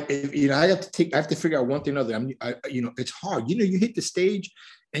if I have to figure out one thing or another. It's hard. You hit the stage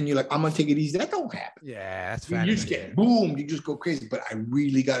and you're like, I'm gonna take it easy. That don't happen. Yeah, that's you just get boom, you just go crazy. But I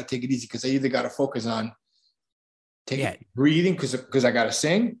really gotta take it easy because I either gotta focus on breathing because I gotta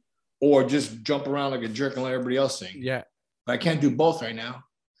sing, or just jump around like a jerk and let everybody else sing. Yeah. But I can't do both right now.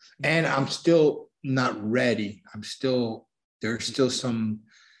 And I'm still not ready. There's still some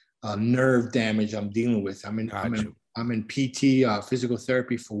nerve damage I'm dealing with. I'm in PT, physical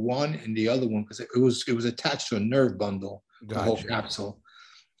therapy for one, and the other one because it was attached to a nerve bundle, the whole capsule,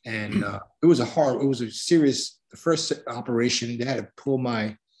 and it was a serious. The first operation, they had to pull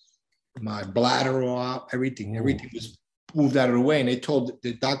my bladder out. Everything was moved out of the way, and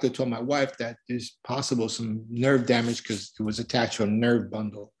the doctor told my wife that there's possible some nerve damage because it was attached to a nerve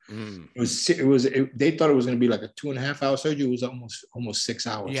bundle. They thought it was going to be like a 2.5 hour surgery. It was almost 6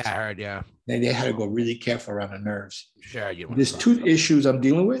 hours. Yeah, I heard. Yeah, and they had to go really careful around the nerves. Sure, there's two issues I'm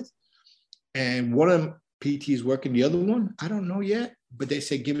dealing with, and one of them PT is working. The other one, I don't know yet, but they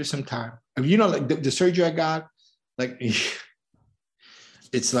say give it some time. I mean, like the surgery I got, like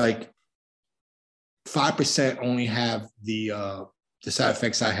it's like 5% only have the side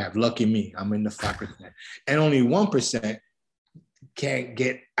effects I have. Lucky me, I'm in the 5%, and only 1% can't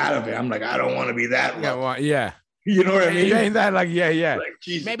get out of it. I'm like, I don't want to be that. Yeah. You know what I mean? Ain't that like, yeah. Like,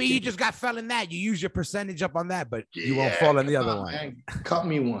 Jesus, maybe you just got fell in that. You use your percentage up on that, but you won't fall in the other one. Man, cut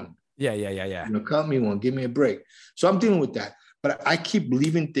me one. Yeah. Cut me one. Give me a break. So I'm dealing with that. But I keep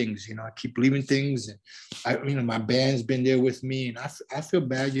believing things. I keep believing things, and my band's been there with me, and I feel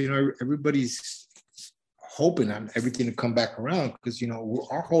bad. Everybody's hoping on everything to come back around because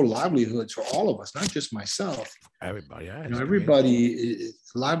our whole livelihoods for all of us, not just myself. Everybody, everybody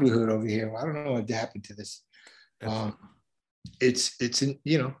livelihood over here. I don't know what happened to this. It's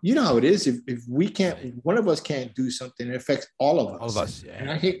how it is. If we can't, one of us can't do something, it affects all of us. Yeah.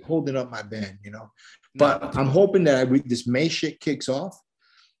 And I hate holding up my band, But I'm hoping that this May shit kicks off.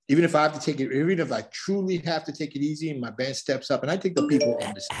 Even if I have to take it, even if I truly have to take it easy, and my band steps up, and I think the people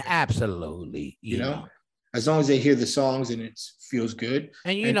understand. Absolutely, you know. As long as they hear the songs and it feels good.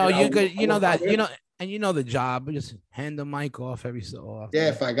 And the job, just hand the mic off every so often. Yeah,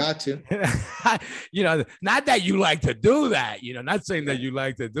 if I got to. Not that you like to do that, not saying that you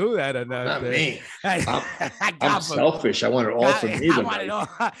like to do that or not me. I'm selfish. I want it all for me. I want it all.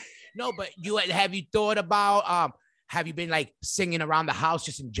 No, but have you thought about have you been like singing around the house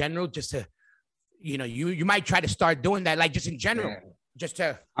just in general, just to you might try to start doing that, like just in general. Yeah. Just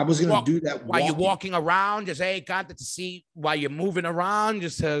to I was gonna do that while you're walking around, just content to see while you're moving around,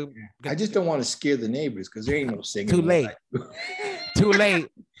 just to I just don't want to scare the neighbors because there ain't no singing. Too late. Too late.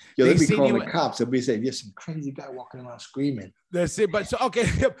 They'll be calling the cops. They'll be saying, "There's some crazy guy walking around screaming." That's it. But so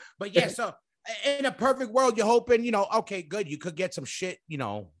so in a perfect world, you're hoping, okay, good. You could get some shit,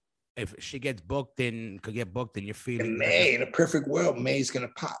 if she gets booked, then could get booked, and you're feeling May. In a perfect world, May's gonna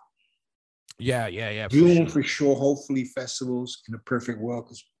pop. Yeah. June for sure. Hopefully, festivals in a perfect world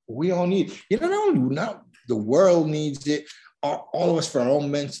because we all need. Not the world needs it. All of us for our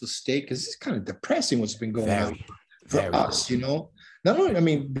own mental state because it's kind of depressing what's been going on for us. Not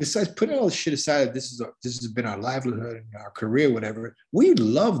only, besides putting all this shit aside, this has been our livelihood and our career, whatever. We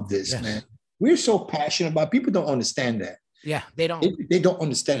love this, man. We're so passionate about. People don't understand that. Yeah, they don't. They don't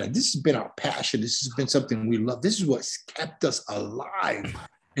understand that. This has been our passion. This has been something we love. This is what's kept us alive.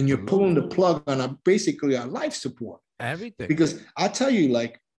 And you're pulling the plug on basically our life support. Everything. Because I tell you,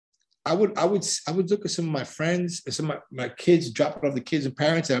 like, I would look at some of my friends and some of my kids, dropping off the kids and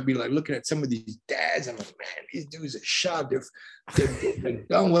parents, and I'd be like looking at some of these dads. I'm like, man, these dudes are shot. They're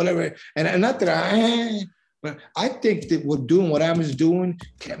done whatever. And not that but I think that doing what I was doing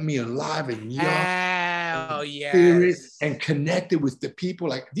kept me alive and young. Yes. And connected with the people.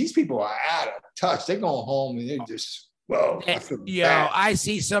 Like, these people are out of touch. They're going home and they're just. Well, I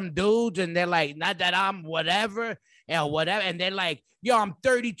see some dudes and they're like, not that I'm whatever, and they're like, I'm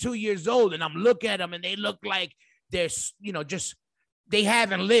 32 years old, and I'm looking at them and they look like they're, just they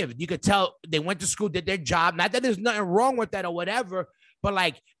haven't lived. You could tell they went to school, did their job. Not that there's nothing wrong with that or whatever, but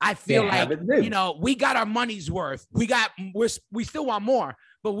like I feel like we got our money's worth. We still want more,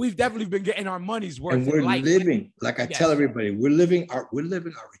 but we've definitely been getting our money's worth. And we're living, like I tell everybody, we're living our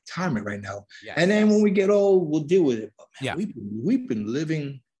retirement right now. Yes, and then when we get old, we'll deal with it. But man, we've been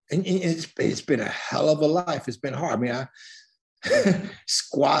living and it's been a hell of a life. It's been hard. I mean,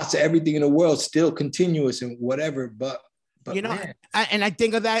 squats, everything in the world, still continuous and whatever. But you know, man. I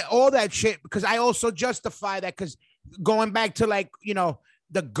think of that, all that shit, because I also justify that, because going back to like, you know,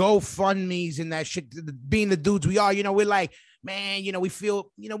 the GoFundMe's and that shit, being the dudes we are, you know, we're like, man, you know, we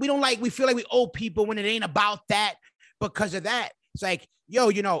feel like we owe people when it ain't about that. Because of that, it's like, yo,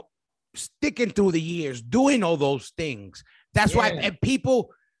 you know, sticking through the years, doing all those things. That's why, and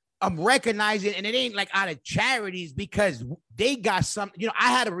people recognizing, and it ain't like out of charities, because they got some, you know, I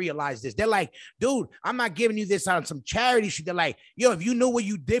had to realize this. They're like, dude, I'm not giving you this on some charity shit. They're like, yo, if you knew what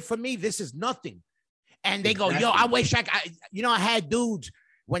you did for me, this is nothing. And they go, yo, I wish I had dudes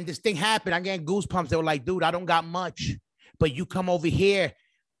when this thing happened, I get goosebumps. They were like, dude, I don't got much, but you come over here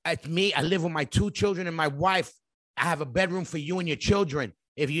at me. I live with my 2 children and my wife. I have a bedroom for you and your children.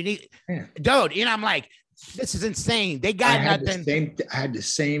 If you need, dude, you know, I'm like, this is insane. They got nothing. I had the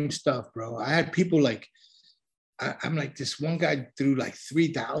same stuff, bro. I had people like, I'm like, this one guy threw like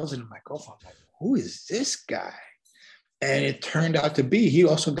 3,000 in my golf. I'm like, who is this guy? And it turned out to be, he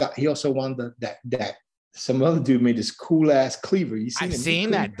also won that some other dude made this cool ass cleaver. I've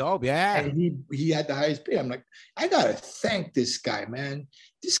seen that, dope, yeah. And he had the highest bid. I'm like, I gotta thank this guy, man.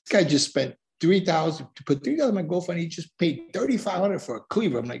 This guy just spent 3,000 to put 3,000 in my GoFundMe. He just paid 3,500 for a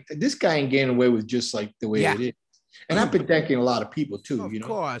cleaver. I'm like, this guy ain't getting away with just like the way it is. And I've been thanking a lot of people too, you know.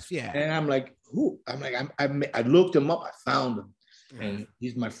 Of course, yeah. And I'm like, who? I'm like, I looked him up. I found him, and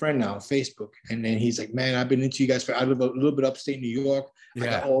he's my friend now on Facebook. And then he's like, man, I've been into you guys I live a little bit upstate New York. I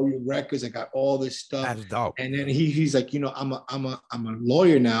got all your records. I got all this stuff. That's dope. And then he's like, you know, I'm a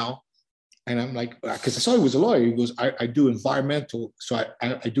lawyer now. And I'm like, because I saw he was a lawyer. He goes, I do environmental, so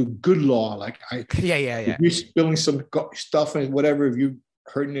I do good law. Like if you're spilling some stuff and whatever, if you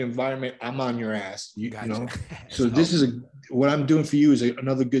hurting the environment, I'm on your ass. You know. So this is what I'm doing for you is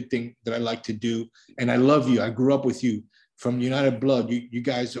another good thing that I like to do. And I love you. I grew up with you from United Blood. You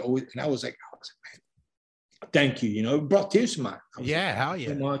guys are always. And I was like, man, thank you. You know, it brought tears to my eyes. Yeah, hell yeah.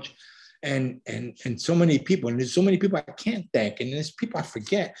 So much. And so many people, and there's so many people I can't thank, and there's people I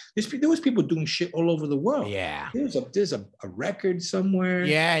forget. There was people doing shit all over the world. Yeah, there's a record somewhere.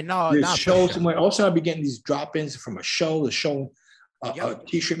 Yeah, no, there's a show somewhere. Also, I'll be getting these drop-ins from a show. The show, a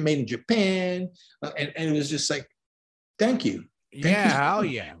T-shirt made in Japan, and it was just like, thank you. Thank you. Hell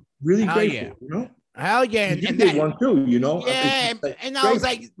yeah, really hell grateful. Yeah. You know, hell yeah, and you did one too. You know, yeah, and I was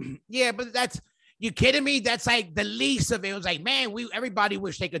like, yeah, but that's. You kidding me? That's like the least of it. It was like, man, everybody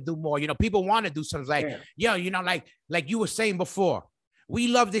wish they could do more. You know, people want to do something like, yo, you know, like you were saying before, we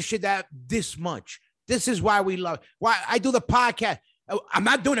love this shit this much. This is why we love, why I do the podcast. I'm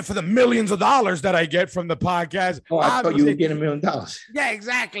not doing it for the millions of dollars that I get from the podcast. Oh, I thought you were getting $1 million. Yeah,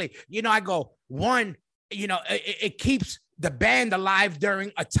 exactly. You know, I go, one, you know, it keeps the band alive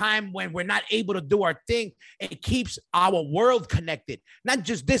during a time when we're not able to do our thing. It keeps our world connected. Not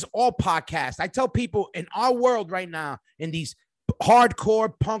just this, all podcasts. I tell people in our world right now, in these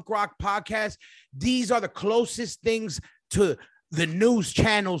hardcore punk rock podcasts, these are the closest things to the news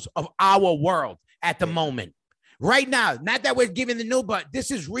channels of our world at the moment. Right now, not that we're giving the new, but this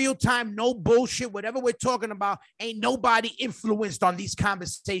is real time, no bullshit. Whatever we're talking about, ain't nobody influenced on these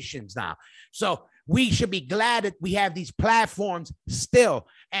conversations now. So we should be glad that we have these platforms still.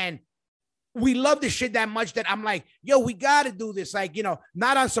 And we love this shit that much that I'm like, yo, we got to do this. Like, you know,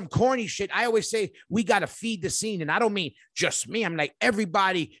 not on some corny shit. I always say we got to feed the scene. And I don't mean just me. I'm like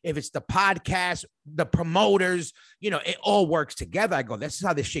everybody, if it's the podcast, the promoters, you know, it all works together. I go, this is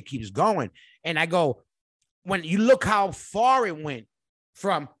how this shit keeps going. And I go, when you look how far it went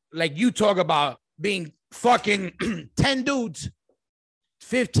from, like you talk about being fucking 10 dudes,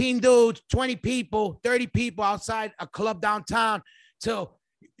 15 dudes, 20 people, 30 people outside a club downtown, till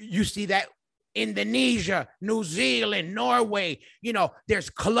you see that Indonesia, New Zealand, Norway, you know, there's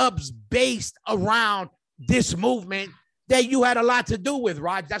clubs based around this movement that you had a lot to do with,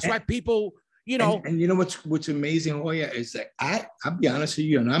 Rod. That's why people, you know. And you know what's amazing, Hoya, is that I'll be honest with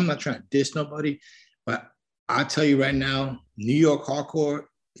you, and I'm not trying to diss nobody, but I'll tell you right now, New York hardcore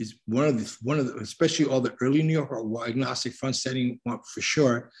is one of the, especially all the early New York hardcore, Agnostic front setting for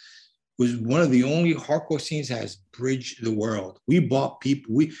sure, was one of the only hardcore scenes that has bridged the world. We bought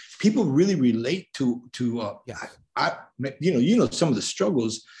people. People really relate to. You know some of the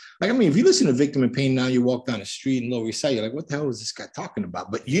struggles. Like, I mean, if you listen to Victim in Pain now, you walk down the street in Lower East Side, you're like, what the hell is this guy talking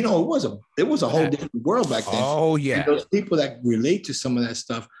about? But you know, it was a whole different world back then. Oh yeah. And those people that relate to some of that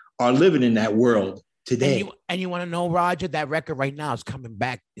stuff are living in that world today. And you want to know, Roger, that record right now is coming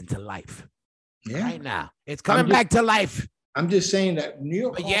back into life. Yeah. Right now, it's coming back to life. I'm just saying that New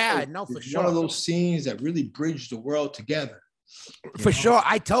York, for sure, one of those scenes that really bridge the world together. For sure.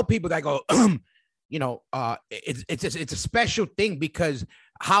 I tell people that go, it's a special thing because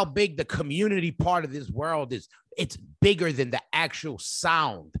how big the community part of this world is. It's bigger than the actual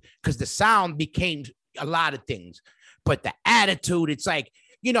sound, because the sound became a lot of things, but the attitude, it's like,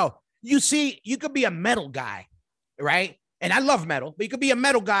 you see, you could be a metal guy, right? And I love metal, but you could be a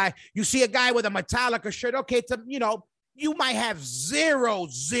metal guy. You see a guy with a Metallica shirt. Okay, you might have 0,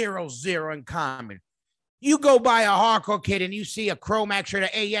 0, 0 in common. You go by a hardcore kid and you see a Chromax shirt,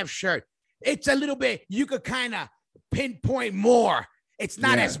 an AF shirt. It's a little bit, you could kind of pinpoint more. It's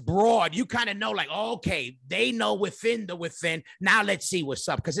not as broad. You kind of know, like, okay, they know within the within. Now let's see what's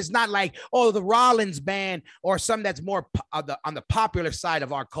up. Because it's not like, the Rollins band or something that's more on the popular side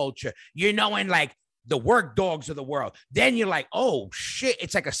of our culture. You're knowing like the Work Dogs of the world. Then you're like, oh shit,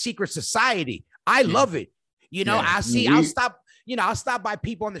 it's like a secret society. I love it. I'll stop by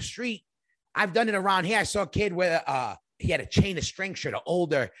people on the street. I've done it around here. I saw a kid with he had a Chain of Strength shirt, an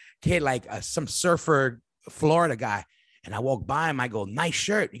older kid, like some surfer Florida guy. And I walk by him. I go, nice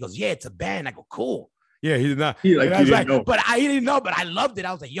shirt. He goes, yeah, it's a band. I go, cool. Yeah, he did not. He didn't know. But I didn't know. But I loved it.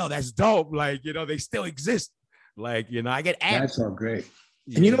 I was like, yo, that's dope. Like, they still exist. Like, I get amped. That's all great.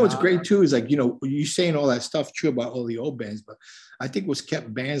 And what's great too is like, you saying all that stuff true about all the old bands, but I think what's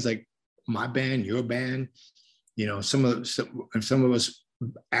kept bands like my band, your band, some of us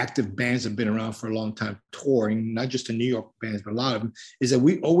active bands have been around for a long time touring, not just the New York bands, but a lot of them, is that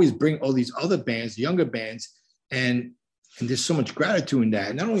we always bring all these other bands, younger bands, and there's so much gratitude in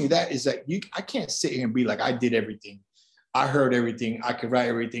that. Not only that, is that I can't sit here and be like, I did everything. I heard everything. I could write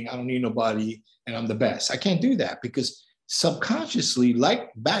everything. I don't need nobody. And I'm the best. I can't do that because subconsciously,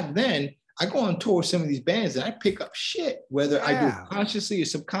 like back then, I go on tour with some of these bands and I pick up shit, whether I do it consciously or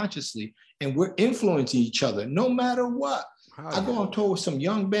subconsciously. And we're influencing each other no matter what. I go on tour with some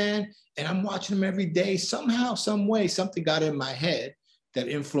young band and I'm watching them every day. Somehow, some way, something got in my head that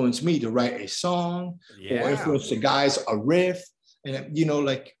influenced me to write a song or influence the guys a riff. And,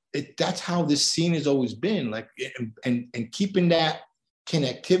 that's how this scene has always been, like, and keeping that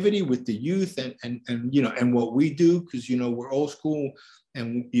connectivity with the youth and what we do, because, we're old school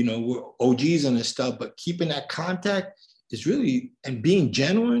and, we're OGs on this stuff, but keeping that contact is really, and being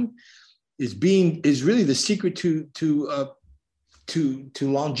genuine is really the secret to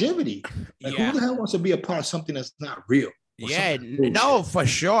longevity. Like, who the hell wants to be a part of something that's not real? Yeah, no, for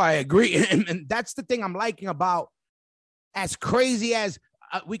sure. I agree. And that's the thing I'm liking about, as crazy as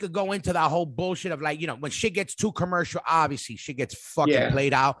we could go into that whole bullshit of like, when shit gets too commercial, obviously shit gets fucking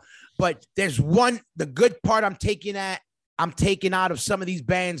played out. But there's the good part I'm taking out of some of these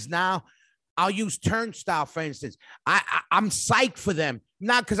bands now. I'll use Turnstile, for instance. I'm psyched for them.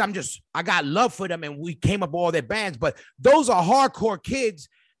 Not because I got love for them and we came up with all their bands, but those are hardcore kids.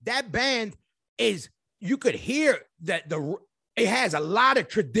 That band is, you could hear that it has a lot of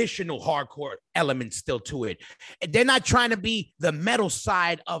traditional hardcore elements still to it. They're not trying to be the metal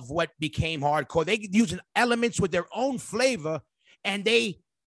side of what became hardcore. They using elements with their own flavor, and they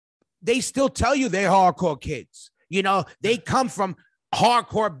still tell you they're hardcore kids. They come from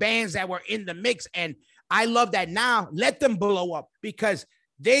hardcore bands that were in the mix, and I love that now. Let them blow up, because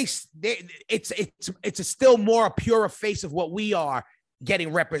it's a still more a purer face of what we are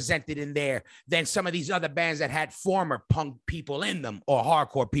getting represented in there than some of these other bands that had former punk people in them or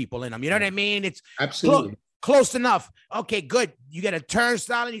hardcore people in them. You know what I mean? It's absolutely close enough. Okay, good. You get a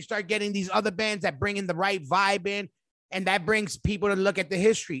Turnstile and you start getting these other bands that bring in the right vibe in, and that brings people to look at the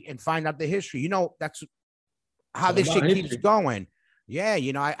history and find out the history. That's how this shit keeps going. Yeah,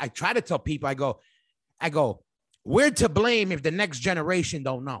 I try to tell people, I go, we're to blame if the next generation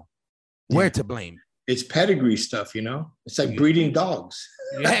don't know. We're to blame. It's pedigree stuff, It's like breeding dogs.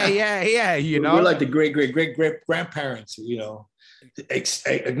 Yeah. We're like the great grandparents,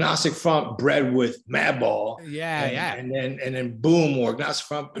 Agnostic Front bred with Madball. And then boom, or Agnostic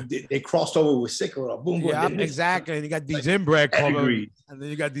Front, they crossed over with Sickle. Boom. Yeah, exactly. And you got these inbred called, and then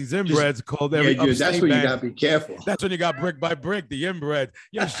you got these inbreds called every. Yeah, that's where you gotta be careful. That's when you got Brick by Brick, the inbred.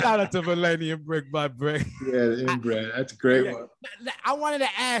 Yo, shout out to Millennium Brick by Brick. Yeah, the inbred. That's a great one. I wanted to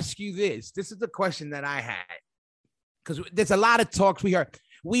ask you this. This is the question that I had, because there's a lot of talks we heard.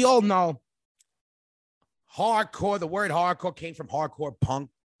 We all know hardcore, the word hardcore came from hardcore punk.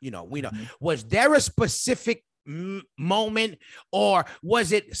 We know. Was there a specific moment, or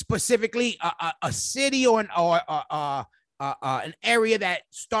was it specifically a city or an area that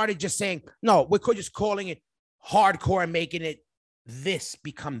started just saying, no, we're just calling it hardcore and making it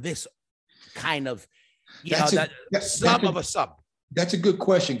become this kind of, sub of a sub? That's a good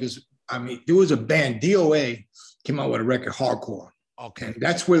question, because there was a band, DOA came out with a record, Hardcore. Okay. And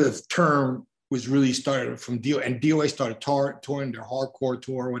that's where the term was really started from DOA, and DOA started touring their hardcore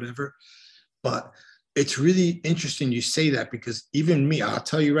tour or whatever. But it's really interesting you say that, because even me, I'll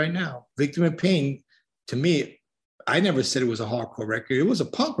tell you right now, Victim in Pain, to me, I never said it was a hardcore record. It was a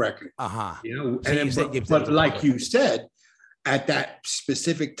punk record. You know, so and then, but like you said, at that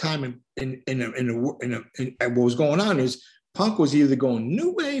specific time in what was going on is punk was either going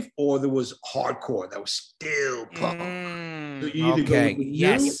new wave or there was hardcore that was still punk. So you either go with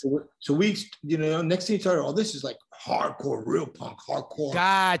new, so we, you know, next thing you start, oh, this is like hardcore, real punk, hardcore.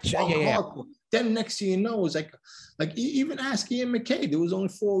 Gotcha. Punk, hardcore. Then next thing you know, it was like even ask Ian McKay, there was only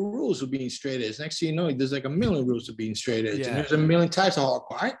 4 rules of being straight edge. Next thing you know, there's like 1 million rules of being straight edge, and there's 1 million types of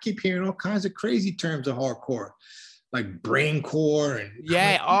hardcore. I keep hearing all kinds of crazy terms of hardcore, like braincore and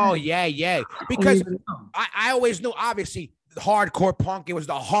because I always knew, obviously, hardcore punk, it was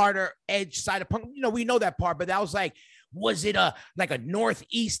the harder edge side of punk. You know, we know that part, but that was like, was it a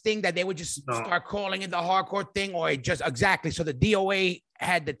Northeast thing that they would just start calling it the hardcore thing, or it just exactly? So the DOA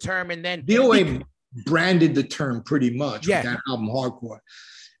had the term, and then DOA branded the term pretty much with that album Hardcore,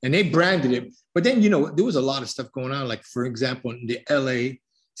 and they branded it. But then, you know, there was a lot of stuff going on. Like, for example, in the LA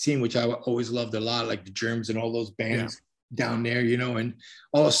scene, which I always loved a lot, like the Germs and all those bands down there, you know, and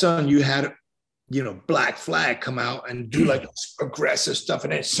all of a sudden you had, you know, Black Flag come out and do like aggressive stuff,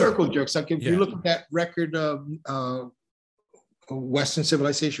 and then circle jerks. Like if you look at that record, Western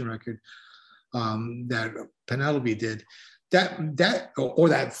Civilization record that Penelope did,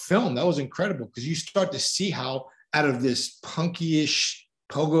 that film, that was incredible, because you start to see how out of this punky-ish,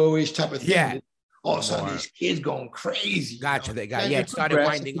 pogo-ish type of thing, all of a sudden these kids going crazy. Gotcha. They got it started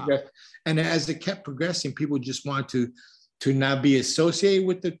winding up. And as it kept progressing, people just wanted to not be associated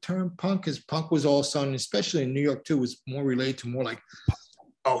with the term punk, because punk was all of a sudden, especially in New York too, was more related to more like,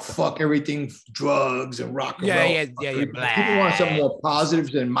 oh, fuck everything, drugs and rock and roll. People want something more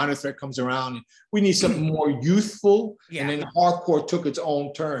positive, then Minor Threat comes around, and we need something more youthful. And then hardcore took its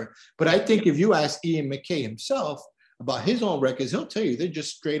own turn. But I think if you ask Ian McKay himself about his own records, he'll tell you they're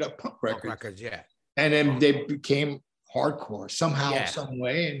just straight up punk records. And then they became hardcore somehow, some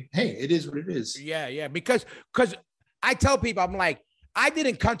way. And hey, it is what it is. Because I tell people, I'm like, I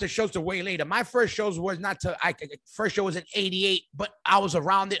didn't come to shows till way later. My first shows was first show was in 88, but I was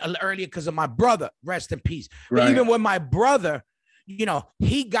around it earlier because of my brother, rest in peace. But even with my brother, you know,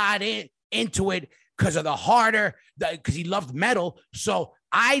 he got into it because of the harder, because he loved metal. So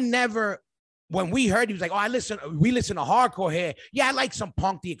I never, when we heard, he was like, oh, we listen to hardcore here. Yeah, I like some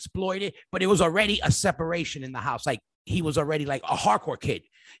punk, The Exploited, but it was already a separation in the house. Like, he was already like a hardcore kid.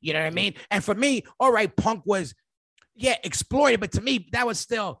 You know what I mean? And for me, all right, punk was, Exploited, but to me, that was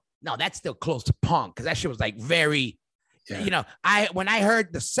still, that's still close to punk, because that shit was like very, you know, when I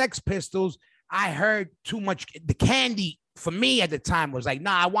heard the Sex Pistols, I heard too much. The Candy for me at the time was like,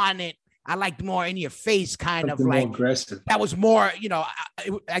 I liked more in your face kind something of like more aggressive. That was more, you know,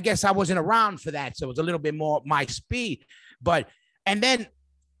 I guess I wasn't around for that. So it was a little bit more my speed. But, and then,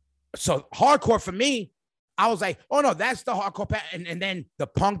 so hardcore for me, I was like, oh no, that's the hardcore. And then the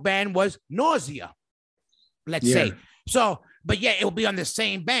punk band was Nausea, let's say. So, but it will be on the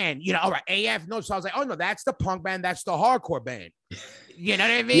same band, you know, all right, AF, no. So I was like, oh no, that's the punk band, that's the hardcore band. You know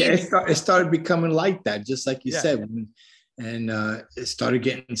what I mean? Yeah, it started becoming like that, just like you said. And it started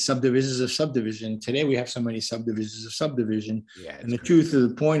getting subdivisions of subdivision. Today we have so many subdivisions of subdivision. And the truth of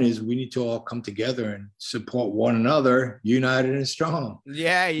the point is, we need to all come together and support one another, united and strong. You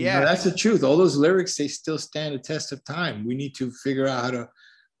know, that's the truth. All those lyrics, they still stand the test of time. We need to figure out how to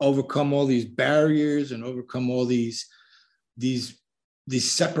overcome all these barriers and overcome all these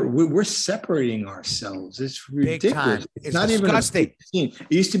separate. We're separating ourselves. It's ridiculous. It's not disgusting. Even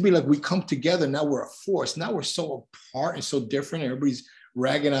it used to be like we come together. Now we're a force. Now we're so apart and so different. Everybody's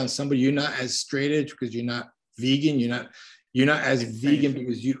ragging on somebody. You're not as straight edge because you're not vegan. You're not as vegan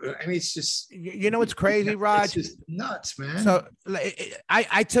because I mean, it's just, you know, it's crazy, Raj. It's just nuts, man. So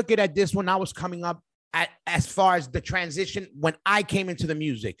I took it at this when I was coming up. As far as the transition, when I came into the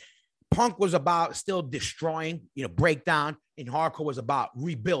music, punk was about still destroying, you know, breakdown, and hardcore was about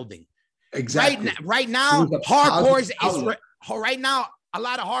rebuilding. Exactly. Right now, hardcore is right now. A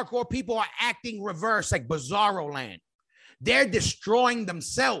lot of hardcore people are acting reverse, like Bizarro Land. They're destroying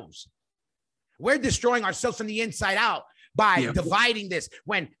themselves. We're destroying ourselves from the inside out by dividing this.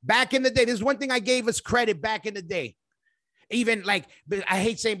 When back in the day, there's one thing I gave us credit back in the day. Even like, I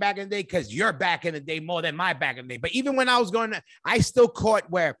hate saying back in the day because you're back in the day more than my back in the day. But even when I was going, I still caught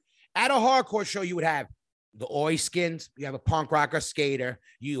where at a hardcore show, you would have the Oiskins, you have a punk rocker skater,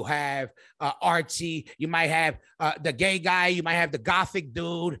 you have artsy, you might have the gay guy, you might have the gothic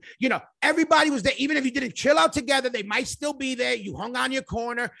dude. You know, everybody was there. Even if you didn't chill out together, they might still be there. You hung on your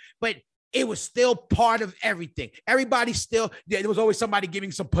corner, but it was still part of everything. Everybody still, there was always somebody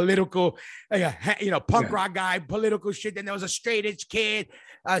giving some political, punk rock guy, political shit. Then there was a straight edge kid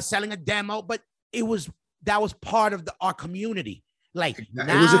selling a demo, but that was part of our community. Like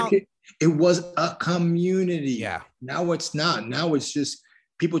now, it was a community. Yeah. Now it's not. Now it's just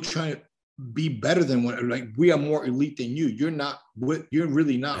people trying to be better than one. Like, we are more elite than you. You're not. You're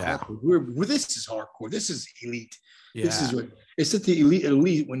really not. Yeah. Hardcore. This is hardcore. This is elite. Yeah. This is what it's at the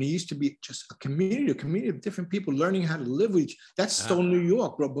elite when it used to be just a community of different people learning how to live with each. That's still New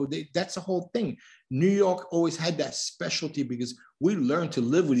York, bro. That's the whole thing. New York always had that specialty because we learned to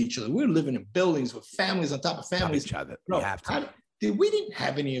live with each other. We were living in buildings with families on top of families. Each other. Bro, we have to. We didn't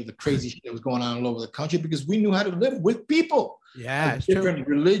have any of the crazy shit that was going on all over the country because we knew how to live with people. Yeah, of different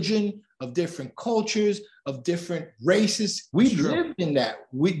religion, of different cultures, of different races. We lived in that.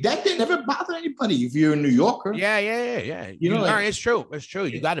 That didn't ever bother anybody. If you're a New Yorker, yeah. You know, it's true. It's true.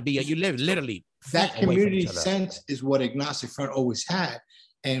 You got to be. You live literally. That community sense is what Agnostic Front always had,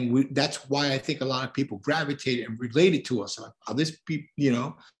 and that's why I think a lot of people gravitated and related to us. Like, oh, this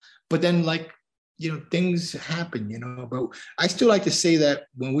people, But then, things happen, but I still like to say that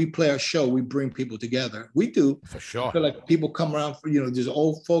when we play our show, we bring people together. We do. For sure. I feel like people come around for, there's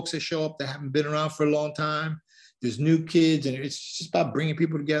old folks that show up that haven't been around for a long time. There's new kids, and it's just about bringing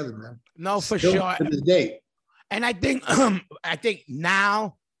people together, man. No, for sure. To this day. And I think,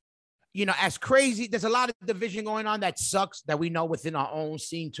 now, as crazy, there's a lot of division going on that sucks that we know within our own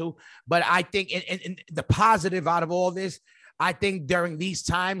scene too. But I think in the positive out of all this, I think during these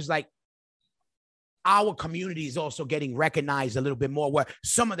times, like, our community is also getting recognized a little bit more, where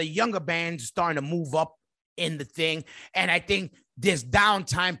some of the younger bands are starting to move up in the thing. And I think this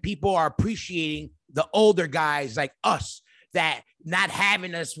downtime, people are appreciating the older guys like us, that not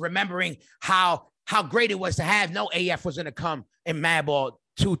having us remembering how great it was to have no AF was going to come in Madball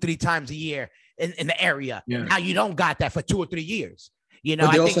 2-3 times a year in the area. Yeah. Now you don't got that for 2 or 3 years.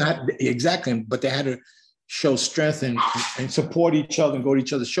 But they also had, exactly, but they had to show strength and support each other and go to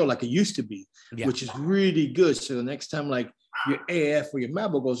each other's show like it used to be, which is really good. So the next time, like, your AF or your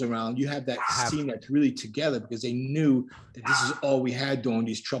Madball goes around, you have that scene that's really together because they knew that this is all we had during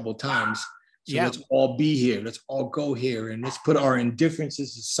these troubled times. So let's all be here. Let's all go here, and let's put our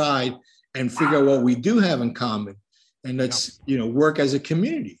indifferences aside and figure out what we do have in common, and let's work as a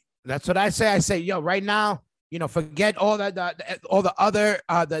community. That's what I say. I say, right now, forget all all the other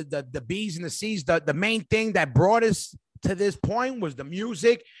the B's and the C's. The main thing that brought us to this point was the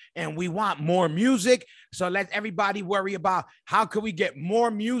music, and we want more music. So let everybody worry about how can we get more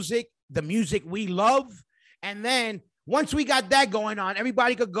music, the music we love, and then once we got that going on,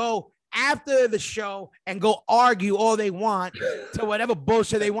 everybody could go after the show and go argue all they want to whatever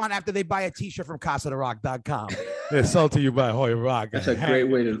bullshit they want after they buy a t-shirt from CasaDeRock.com. It's sold to you by Hoya Rock. That's a great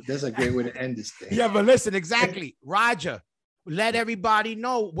way to end this thing. Yeah, but listen, exactly. Roger, let everybody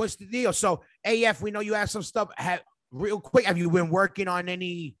know what's the deal. So AF, we know you have some stuff. Real quick, have you been working on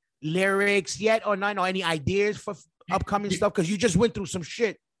any lyrics yet or not? Or any ideas for upcoming stuff? Because you just went through some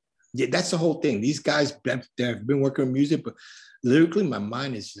shit. Yeah, that's the whole thing. These guys have been working on music, but lyrically, my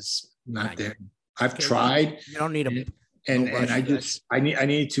mind is just not there. I've tried. You don't need them. And I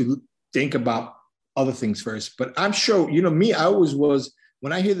need to think about other things first. But I'm sure, me, I always was,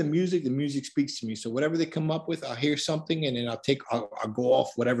 when I hear the music speaks to me. So whatever they come up with, I'll hear something and then I'll go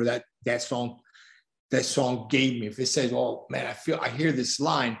off whatever that song gave me. If it says, oh man, I hear this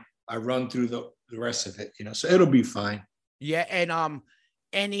line, I run through the rest of it, so it'll be fine. Yeah. And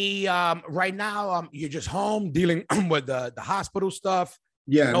any right now you're just home dealing with the hospital stuff.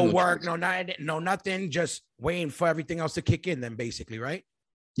 Yeah, no work, no nothing, just waiting for everything else to kick in then, basically, right?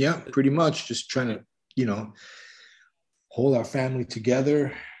 Yeah, pretty much just trying to hold our family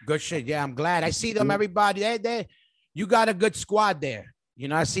together. Good shit. Yeah, I'm glad. I see them, everybody. You got a good squad there.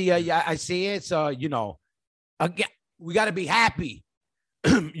 I see I see it. So again, we got to be happy.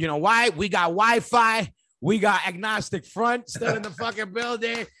 Why? We got Wi-Fi. We got Agnostic Front still in the fucking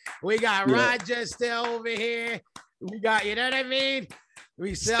building. We got Roger still over here. We got, you know what I mean?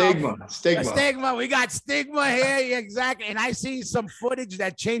 We sell stigma. We got stigma here. Exactly. And I see some footage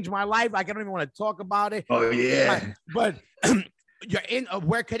that changed my life. I don't even want to talk about it. Oh, yeah. But you're in,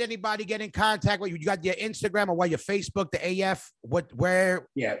 where could anybody get in contact with you? You got your Instagram or your Facebook, the AF, where?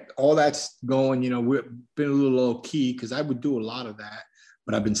 Yeah, all that's going, we've been a little low key because I would do a lot of that,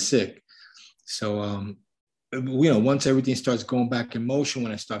 but I've been sick. So, once everything starts going back in motion,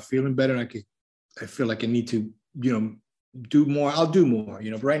 when I start feeling better, I feel like I need to, do more. I'll do more,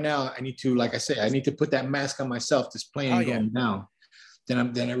 but right now I need to, like I say, I need to put that mask on myself. This plane going down.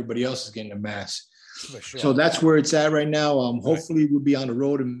 Then everybody else is getting a mask. For sure. So that's where it's at right now. Hopefully we'll be on the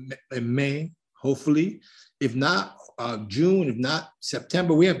road in May. Hopefully, if not June, if not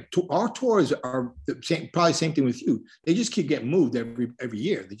September. We have our tours are the same, probably same thing with you. They just keep getting moved every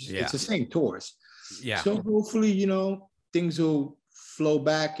year. It's the same tours. Yeah. So hopefully, things will flow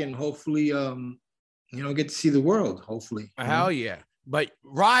back, and hopefully, get to see the world. Hopefully. Hell yeah. But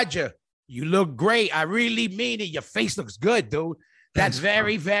Roger, you look great. I really mean it. Your face looks good, dude. That's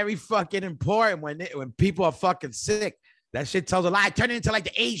very, very fucking important when people are fucking sick. That shit tells a lot. I turn it into like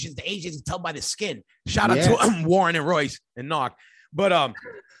the Asians. The Asians tell by the skin. Shout out to Warren and Royce and Knock. But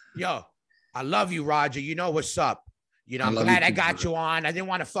yo, I love you, Roger. You know what's up. I'm glad I got you on. I didn't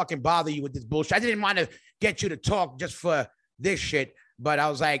want to fucking bother you with this bullshit. I didn't want to get you to talk just for this shit. But I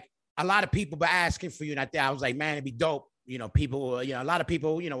was like, a lot of people were asking for you. And I was like, man, it'd be dope. People, a lot of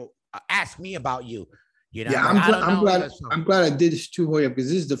people, ask me about you. Yeah, I'm glad I did this too, Hoya, because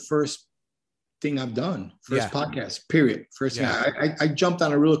this is the first thing I've done. First podcast, period. First thing. I jumped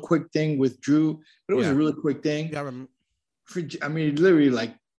on a real quick thing with Drew, but it was a really quick thing. Literally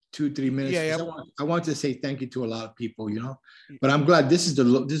like 2-3 minutes. Yeah. I want to say thank you to a lot of people, but I'm glad this is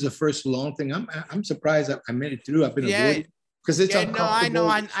the first long thing. I'm surprised I made it through. I've been avoiding because it's uncomfortable.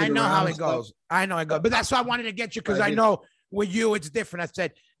 I know how it goes. I know it goes, but that's why I wanted to get you, because I know with you it's different. I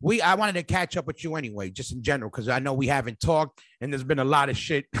said I wanted to catch up with you anyway, just in general, because I know we haven't talked and there's been a lot of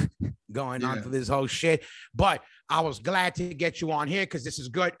shit going on for this whole shit. But I was glad to get you on here because this is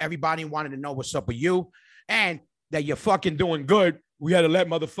good. Everybody wanted to know what's up with you and that you're fucking doing good. We had to let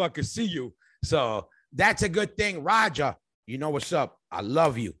motherfuckers see you. So that's a good thing. Roger, you know what's up. I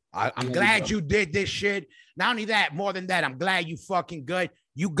love you. I'm glad you did this shit. Not only that, more than that, I'm glad you fucking good.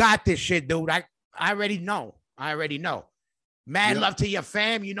 You got this shit, dude. I already know. Mad love to your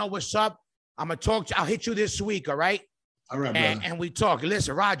fam. You know what's up. I'm going to talk to you. I'll hit you this week, all right? All right, and we talk.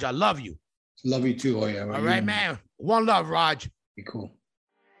 Listen, Roger, I love you. Love you too, Hoya. All right, man. One love, Raj. Be cool.